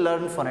should we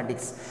learn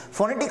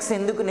phonetics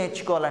ఎందుకు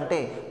నేర్చుకోవాలంటే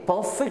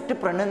పర్ఫెక్ట్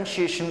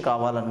ప్రొనౌన్సియేషన్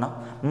కావాలన్నా,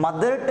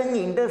 మదర్ టంగ్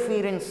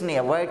ఇంటర్ఫీరెన్స్ని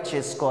అవాయిడ్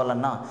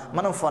చేసుకోవాలన్నా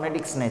మనం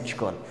ఫొనెటిక్స్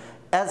నేర్చుకోవాలి.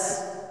 యాజ్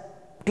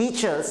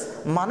టీచర్స్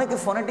మనకి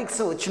ఫొనెటిక్స్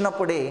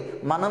వచ్చినప్పుడే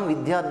మనం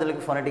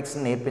విద్యార్థులకి ఫొనెటిక్స్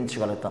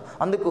నేర్పించగలుగుతాం.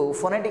 అందుకు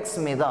ఫొనెటిక్స్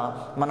మీద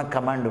మనకు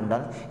కమాండ్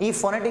ఉండాలి. ఈ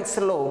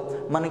ఫొనెటిక్స్లో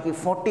మనకి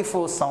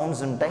 44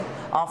 సౌండ్స్ ఉంటాయి.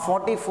 ఆ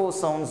 44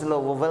 సౌండ్స్లో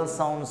వొవెల్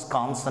సౌండ్స్,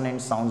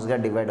 కాన్సనెంట్ సౌండ్స్గా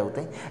డివైడ్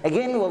అవుతాయి.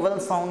 Again vowel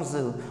sounds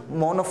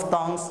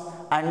మోనోఫ్థాంగ్స్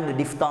and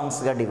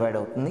డిఫ్థాంగ్స్గా divide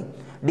అవుతుంది.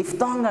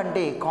 డిఫ్థాంగ్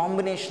అంటే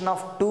combination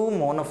of 2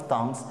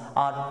 మోనోఫ్థాంగ్స్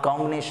are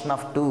combination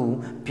of 2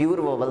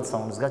 pure vowel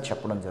సౌండ్స్గా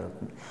చెప్పడం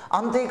జరుగుతుంది.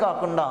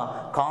 అంతేకాకుండా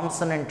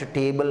కాన్సనెంట్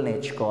టేబుల్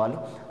నేర్చుకోవాలి.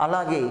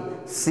 అలాగే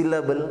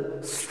syllable,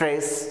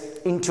 stress,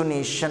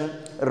 intonation,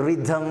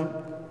 rhythm,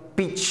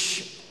 pitch,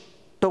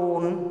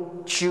 tone,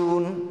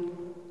 tune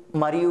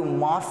మరియు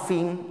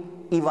మార్ఫిమ్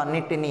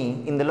ఇవన్నిటినీ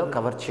ఇందులో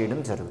కవర్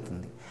చేయడం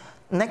జరుగుతుంది.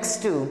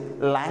 నెక్స్ట్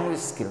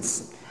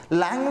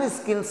లాంగ్వేజ్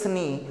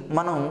స్కిల్స్ని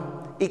మనం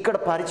ఇక్కడ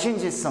పరిచయం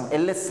చేస్తాం.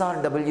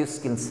 LSRW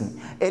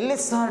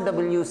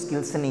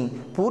స్కిల్స్ని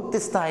పూర్తి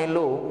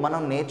స్థాయిలో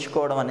మనం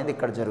నేర్చుకోవడం అనేది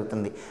ఇక్కడ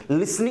జరుగుతుంది.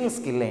 లిస్నింగ్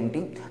స్కిల్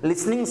ఏంటి,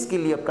 లిస్నింగ్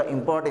స్కిల్ యొక్క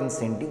ఇంపార్టెన్స్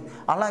ఏంటి,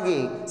 అలాగే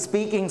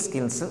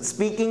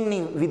స్పీకింగ్ని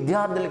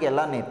విద్యార్థులకు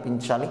ఎలా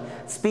నేర్పించాలి,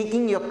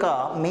 స్పీకింగ్ యొక్క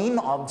మెయిన్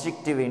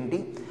ఆబ్జెక్టివ్ ఏంటి,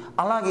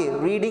 అలాగే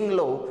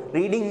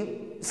రీడింగ్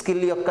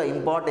స్కిల్ యొక్క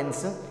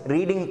importance,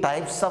 reading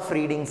types of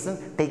readings,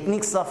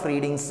 techniques of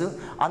readings,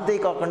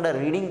 అంతేకాకుండా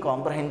రీడింగ్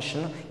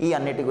కాంప్రహెన్షన్ ఈ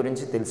అన్నిటి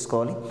గురించి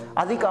తెలుసుకోవాలి.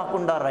 అది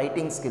కాకుండా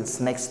రైటింగ్ స్కిల్స్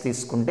నెక్స్ట్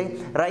తీసుకుంటే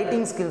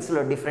రైటింగ్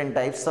స్కిల్స్లో డిఫరెంట్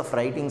టైప్స్ ఆఫ్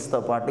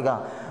రైటింగ్స్తో పాటుగా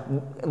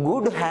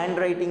good hand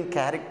writing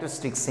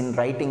characteristics in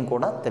writing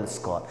కూడా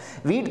తెలుసుకోవాలి.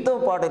 వీటితో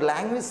పాటు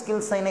లాంగ్వేజ్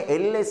స్కిల్స్ అయిన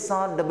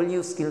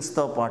LSRW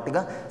స్కిల్స్తో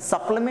పాటుగా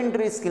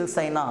సప్లిమెంటరీ స్కిల్స్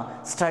అయిన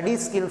స్టడీ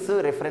స్కిల్స్,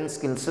 రెఫరెన్స్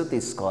స్కిల్స్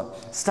తీసుకోవాలి.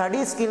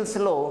 స్టడీ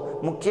స్కిల్స్లో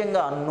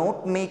ముఖ్యంగా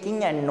note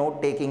making and note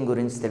taking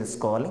గురించి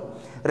తెలుసుకోవాలి.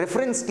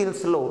 రిఫరెన్స్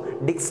స్కిల్స్లో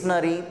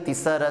డిక్షనరీ,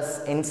 థిసారస్,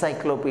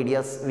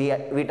 ఎన్సైక్లోపీడియాస్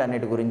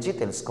వీటన్నిటి గురించి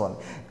తెలుసుకోవాలి.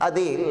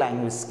 అదే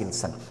లాంగ్వేజ్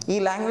స్కిల్స్ అని. ఈ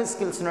లాంగ్వేజ్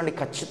స్కిల్స్ నుండి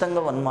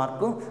ఖచ్చితంగా 1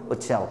 మార్కు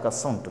వచ్చే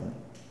అవకాశం ఉంటుంది.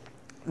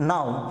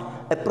 Now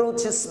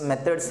approaches,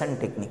 methods and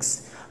techniques.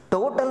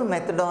 Total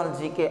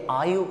మెథడాలజీకే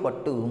ఆయువు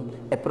పట్టు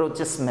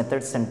approaches,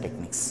 methods and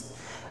techniques.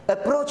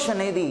 Approach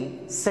అనేది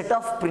set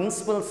of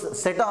principles,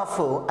 set of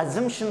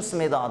assumptions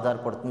మీద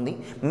ఆధారపడుతుంది.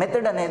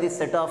 మెథడ్ అనేది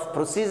సెట్ ఆఫ్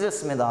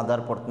ప్రొసీజర్స్ మీద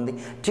ఆధారపడుతుంది.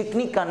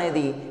 టెక్నిక్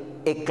అనేది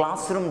ఏ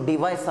క్లాస్ రూమ్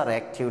డివైస్ ఆర్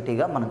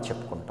యాక్టివిటీగా మనం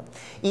చెప్పుకుంటాం.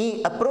 ఈ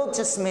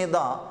అప్రోచెస్,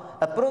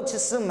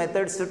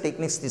 మెథడ్స్,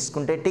 టెక్నిక్స్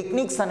తీసుకుంటే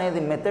టెక్నిక్స్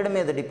అనేది మెథడ్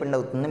మీద డిపెండ్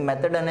అవుతుంది,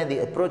 మెథడ్ అనేది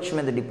అప్రోచ్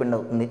మీద డిపెండ్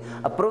అవుతుంది,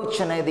 అప్రోచ్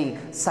అనేది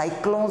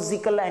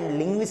psychological and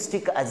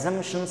linguistic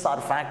assumptions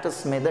are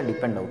factors మీద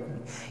డిపెండ్ అవుతుంది.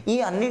 ఈ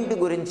అన్నింటి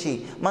గురించి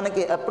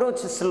మనకి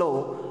అప్రోచెస్లో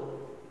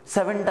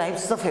 7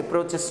 టైప్స్ ఆఫ్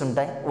అప్రోచెస్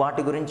ఉంటాయి,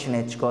 వాటి గురించి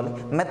నేర్చుకోవాలి.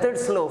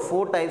 మెథడ్స్లో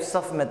 4 టైప్స్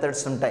ఆఫ్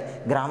మెథడ్స్ ఉంటాయి.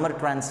 Grammar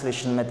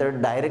translation method,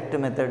 direct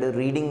method,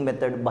 reading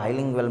method,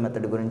 bilingual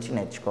method గురించి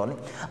నేర్చుకోవాలి.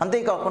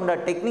 అంతేకాకుండా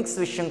టెక్నిక్స్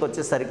విషయంకి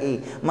వచ్చేసరికి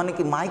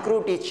మనకి మైక్రో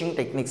టీచింగ్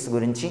టెక్నిక్స్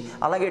గురించి,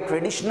 అలాగే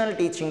ట్రెడిషనల్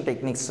టీచింగ్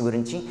టెక్నిక్స్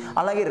గురించి,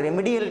 అలాగే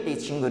రెమిడియల్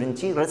టీచింగ్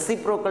గురించి,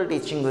 రెసిప్రోకల్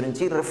టీచింగ్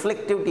గురించి,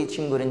 రిఫ్లెక్టివ్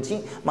టీచింగ్ గురించి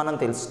మనం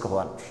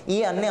తెలుసుకోవాలి. ఈ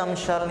అన్ని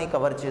అంశాలని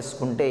కవర్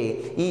చేసుకుంటే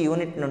ఈ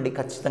యూనిట్ నుండి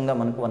ఖచ్చితంగా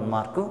మనకు 1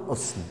 మార్కు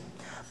వస్తుంది.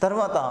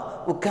 తర్వాత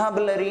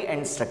vocabulary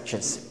and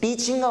structures.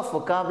 Teaching of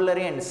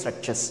vocabulary and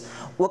structures.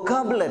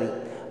 Vocabulary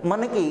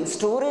మనకి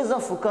స్టోరేజ్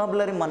ఆఫ్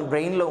వొకాబులరీ మన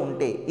బ్రెయిన్లో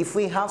ఉంటే, if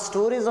we have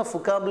storage of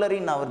vocabulary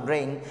in our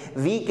brain,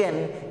 we can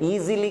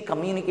easily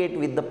communicate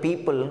with the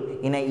people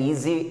in a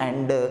easy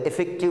and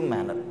effective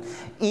manner.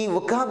 ఈ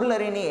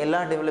వొకాబులరీని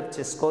ఎలా develop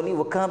చేసుకోవాలి?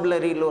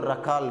 వొకాబులరీలో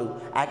రకాలు: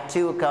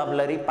 active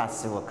vocabulary,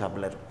 passive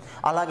vocabulary,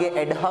 అలాగే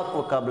ఎడ్హాక్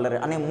vocabulary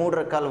అనే 3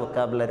 రకాల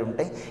వొకాబులరీ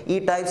ఉంటాయి. ఈ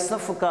టైప్స్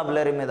ఆఫ్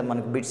వొకాబులరీ మీద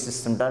మనకు బిట్స్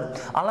ఇస్తుంటారు.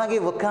 అలాగే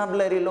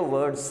వొకాబులరీలో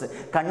words,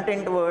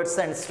 content words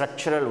and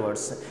structural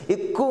words.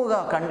 ఎక్కువగా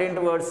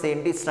కంటెంట్ వర్డ్స్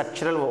ఏంటి,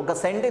 స్ట్రక్చరల్. ఒక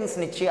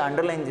సెంటెన్స్ని ఇచ్చి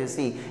అండర్లైన్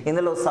చేసి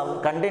ఇందులో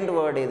కంటెంట్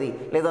వర్డ్ ఏది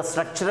లేదా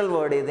స్ట్రక్చరల్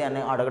వర్డ్ ఏది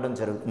అని అడగడం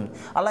జరుగుతుంది.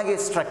 అలాగే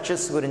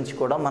స్ట్రక్చర్స్ గురించి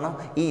కూడా మనం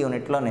ఈ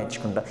యూనిట్లో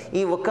నేర్చుకుంటాం.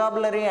 ఈ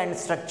వొకాబులరీ అండ్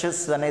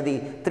స్ట్రక్చర్స్ అనేది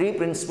 3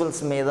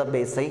 ప్రిన్సిపల్స్ మీద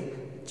బేస్ అయి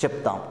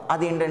చెప్తాం.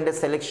 అది ఏంటంటే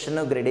సెలెక్షన్,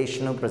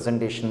 గ్రెడేషన్,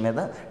 ప్రజెంటేషన్ మీద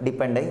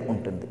డిపెండ్ అయి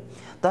ఉంటుంది.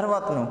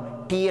 తర్వాతను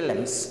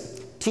TLMs,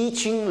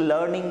 teaching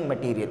learning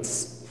materials.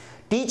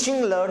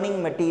 Teaching learning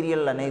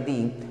material అనేది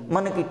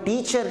మనకి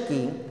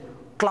టీచర్కి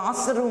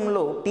క్లాస్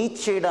రూమ్లో టీచ్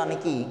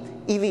చేయడానికి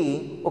ఇవి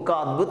ఒక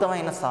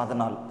అద్భుతమైన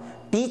సాధనాలు.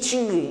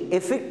 టీచింగ్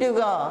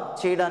ఎఫెక్టివ్గా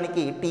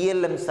చేయడానికి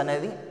TLMs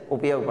అనేది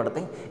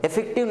ఉపయోగపడతాయి.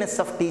 ఎఫెక్టివ్నెస్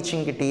ఆఫ్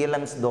టీచింగ్కి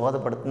TLMs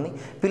దోహదపడుతుంది.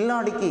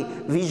 పిల్లాడికి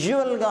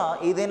విజువల్గా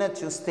ఏదైనా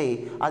చూస్తే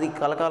అది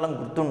కలకాలం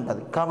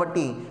గుర్తుంటుంది.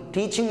 కాబట్టి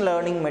టీచింగ్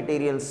లెర్నింగ్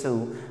మెటీరియల్స్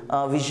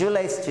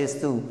విజువలైజ్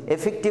చేస్తూ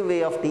ఎఫెక్టివ్ వే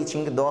ఆఫ్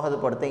టీచింగ్కి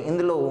దోహదపడతాయి.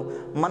 ఇందులో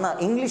మన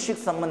ఇంగ్లీష్కి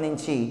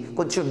సంబంధించి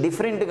కొంచెం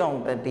డిఫరెంట్గా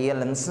ఉంటాయి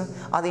TLMs.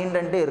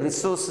 అదేంటంటే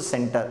రిసోర్స్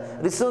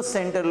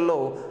సెంటర్లో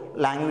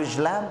language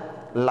lab,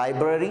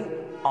 library,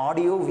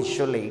 audio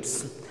visual AIDS,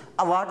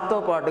 వాటితో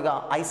పాటుగా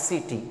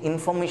ICT,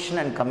 information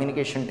and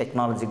communication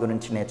technology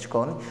గురించి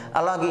నేర్చుకోవాలి.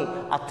 అలాగే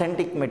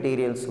అథెంటిక్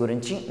మెటీరియల్స్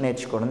గురించి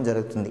నేర్చుకోవడం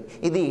జరుగుతుంది.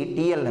 ఇది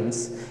TLMs.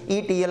 ఈ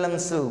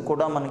TLMs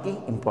కూడా మనకి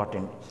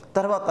ఇంపార్టెంట్.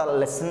 తర్వాత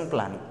లెసన్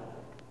ప్లానింగ్.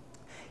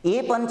 ఏ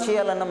పని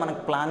చేయాలన్నా మనకు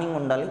ప్లానింగ్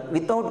ఉండాలి.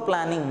 వితౌట్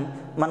ప్లానింగ్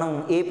మనం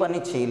ఏ పని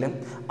చేయలేం.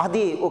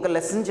 అది ఒక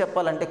లెసన్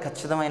చెప్పాలంటే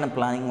ఖచ్చితమైన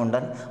ప్లానింగ్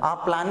ఉండాలి. ఆ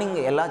ప్లానింగ్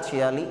ఎలా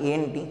చేయాలి,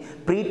 ఏంటి,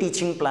 ప్రీ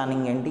టీచింగ్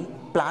ప్లానింగ్ ఏంటి,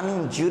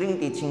 ప్లానింగ్ డ్యూరింగ్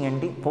టీచింగ్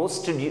ఏంటి,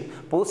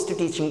 పోస్ట్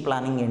టీచింగ్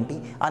ప్లానింగ్ ఏంటి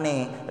అనే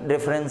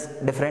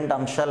డిఫరెంట్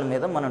అంశాల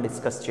మీద మనం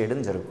డిస్కస్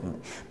చేయడం జరుగుతుంది.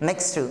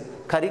 Next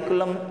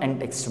curriculum and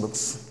text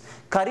books.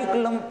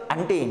 Curriculum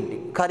అంటే ఏంటి?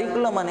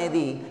 కరికులం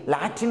అనేది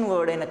లాటిన్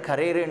వర్డ్ అయిన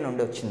కరేరే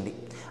నుండి వచ్చింది.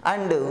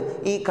 అండ్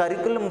ఈ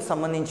కరికులం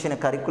సంబంధించిన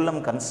curriculum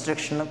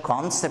construction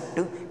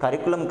concept,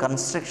 curriculum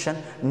construction,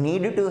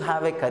 need to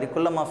have a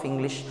curriculum of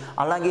English,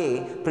 అలాగే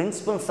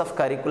ప్రిన్సిపల్స్ ఆఫ్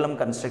కరికులం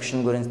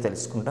కన్స్ట్రక్షన్ గురించి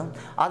తెలుసుకుంటాం.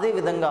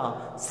 అదేవిధంగా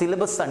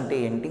సిలబస్ అంటే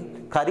ఏంటి,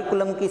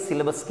 కరికులంకి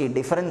సిలబస్కి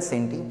డిఫరెన్స్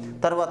ఏంటి,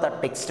 తర్వాత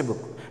టెక్స్ట్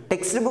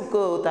బుక్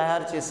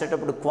తయారు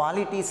చేసేటప్పుడు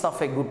qualities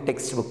of a good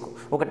text book,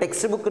 ఒక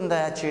టెక్స్ట్ బుక్ని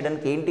తయారు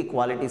చేయడానికి ఏంటి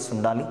క్వాలిటీస్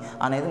ఉండాలి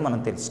అనేది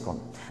మనం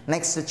తెలుసుకోండి.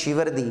 నెక్స్ట్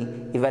చివరిది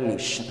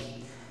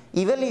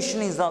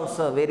evolution is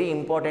also very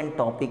important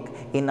topic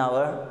in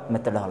our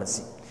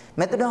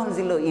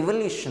మెథడాలజీలో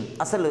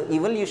అసలు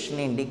ఇవల్యూషన్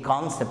ఏంటి,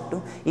 కాన్సెప్ట్,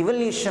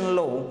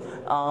 ఇవల్యూషన్లో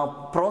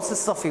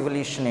ప్రాసెస్ ఆఫ్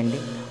ఇవల్యూషన్ ఏంటి,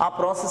 ఆ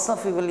ప్రాసెస్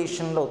ఆఫ్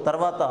ఇవల్యూషన్లో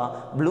తర్వాత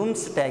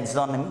బ్లూమ్స్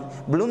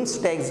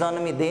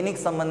టాక్సానమీ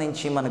దేనికి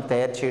సంబంధించి మనకు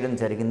తయారు చేయడం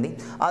జరిగింది.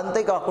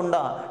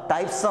 అంతేకాకుండా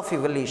టైప్స్ ఆఫ్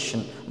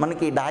ఇవల్యూషన్,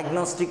 మనకి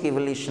diagnostic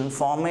evolution,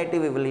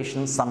 formative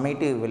evolution,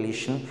 summative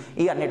evolution,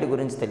 ఈ అన్నిటి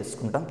గురించి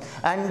తెలుసుకుంటాం.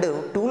 And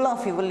tool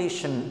of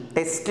evolution,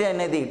 test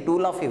అనేది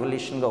టూల్ ఆఫ్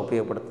ఇవల్యూషన్గా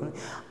ఉపయోగపడుతుంది.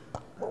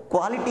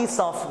 క్వాలిటీస్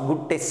ఆఫ్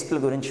గుడ్ టెస్ట్ల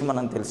గురించి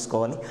మనం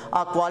తెలుసుకోవాలి.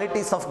 ఆ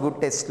క్వాలిటీస్ ఆఫ్ గుడ్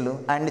టెస్ట్లు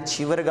అండ్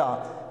చివరిగా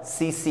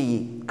CCE,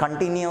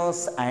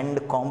 continuous and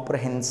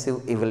comprehensive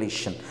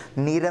evolution,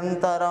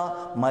 నిరంతర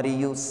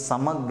మరియు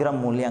సమగ్ర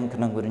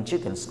మూల్యాంకనం గురించి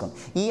తెలుసుకోండి.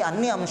 ఈ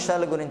అన్ని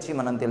అంశాల గురించి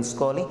మనం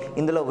తెలుసుకోవాలి.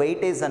 ఇందులో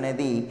వెయిటేజ్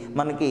అనేది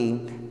మనకి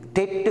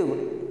టెట్,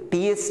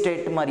 TS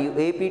టెట్ మరియు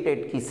AP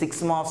టెట్కి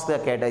 6 మార్క్స్గా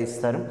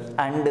కేటాయిస్తారు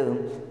అండ్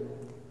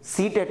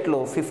CTETలో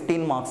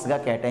 15 మార్క్స్గా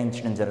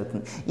కేటాయించడం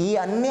జరుగుతుంది. ఈ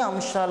అన్ని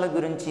అంశాల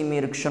గురించి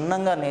మీరు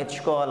క్షుణ్ణంగా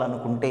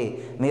నేర్చుకోవాలనుకుంటే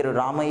మీరు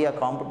రామయ్య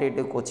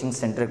కాంపిటేటివ్ కోచింగ్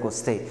సెంటర్కి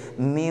వస్తే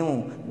మేము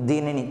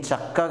దీనిని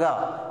చక్కగా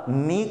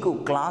మీకు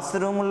క్లాస్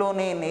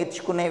రూమ్లోనే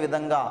నేర్చుకునే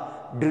విధంగా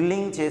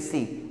డ్రిల్లింగ్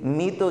చేసి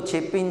మీతో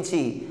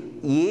చెప్పించి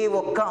ఏ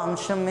ఒక్క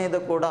అంశం మీద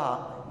కూడా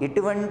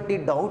ఎటువంటి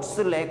డౌట్స్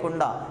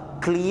లేకుండా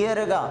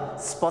క్లియర్గా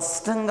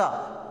స్పష్టంగా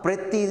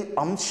ప్రతి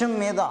అంశం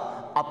మీద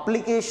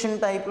అప్లికేషన్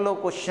టైప్లో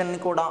క్వశ్చన్ని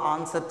కూడా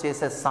ఆన్సర్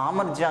చేసే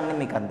సామర్థ్యాన్ని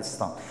మీకు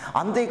అందిస్తాం.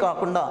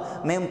 అంతేకాకుండా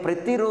మేము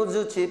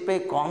ప్రతిరోజు చెప్పే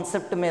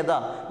కాన్సెప్ట్ మీద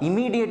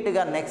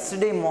ఇమీడియట్గా నెక్స్ట్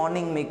డే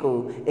మార్నింగ్ మీకు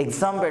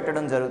ఎగ్జామ్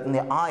పెట్టడం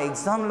జరుగుతుంది. ఆ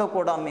ఎగ్జామ్లో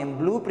కూడా మేము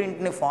బ్లూ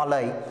ప్రింట్ని ఫాలో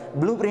అయ్యి,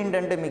 బ్లూ ప్రింట్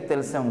అంటే మీకు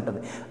తెలిసే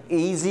ఉంటుంది,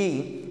 ఈజీ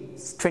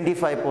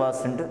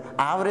 25%,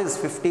 యావరేజ్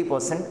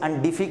 50% అండ్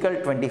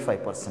డిఫికల్ట్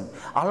 25%.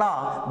 అలా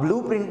బ్లూ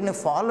ప్రింట్ని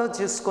ఫాలో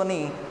చేసుకొని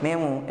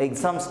మేము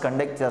ఎగ్జామ్స్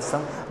కండక్ట్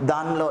చేస్తాం.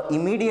 దానిలో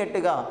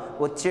ఇమీడియట్గా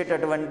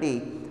వచ్చేటటువంటి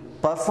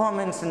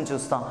పర్ఫార్మెన్స్ని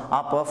చూస్తాం. ఆ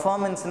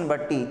పర్ఫార్మెన్స్ని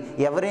బట్టి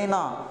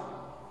ఎవరైనా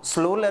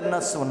స్లో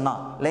లెర్నర్స్ ఉన్నా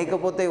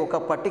లేకపోతే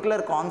ఒక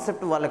పర్టికులర్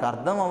కాన్సెప్ట్ వాళ్ళకి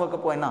అర్థం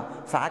అవ్వకపోయినా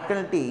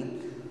ఫ్యాకల్టీ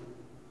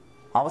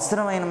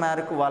అవసరమైన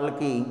మేరకు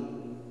వాళ్ళకి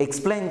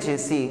ఎక్స్ప్లెయిన్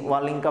చేసి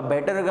వాళ్ళు ఇంకా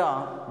బెటర్గా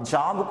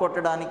జాబ్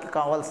కొట్టడానికి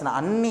కావాల్సిన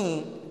అన్ని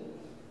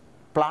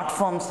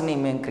ప్లాట్ఫామ్స్ని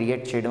మేము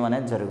క్రియేట్ చేయడం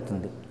అనేది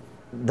జరుగుతుంది.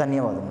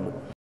 ధన్యవాదములు.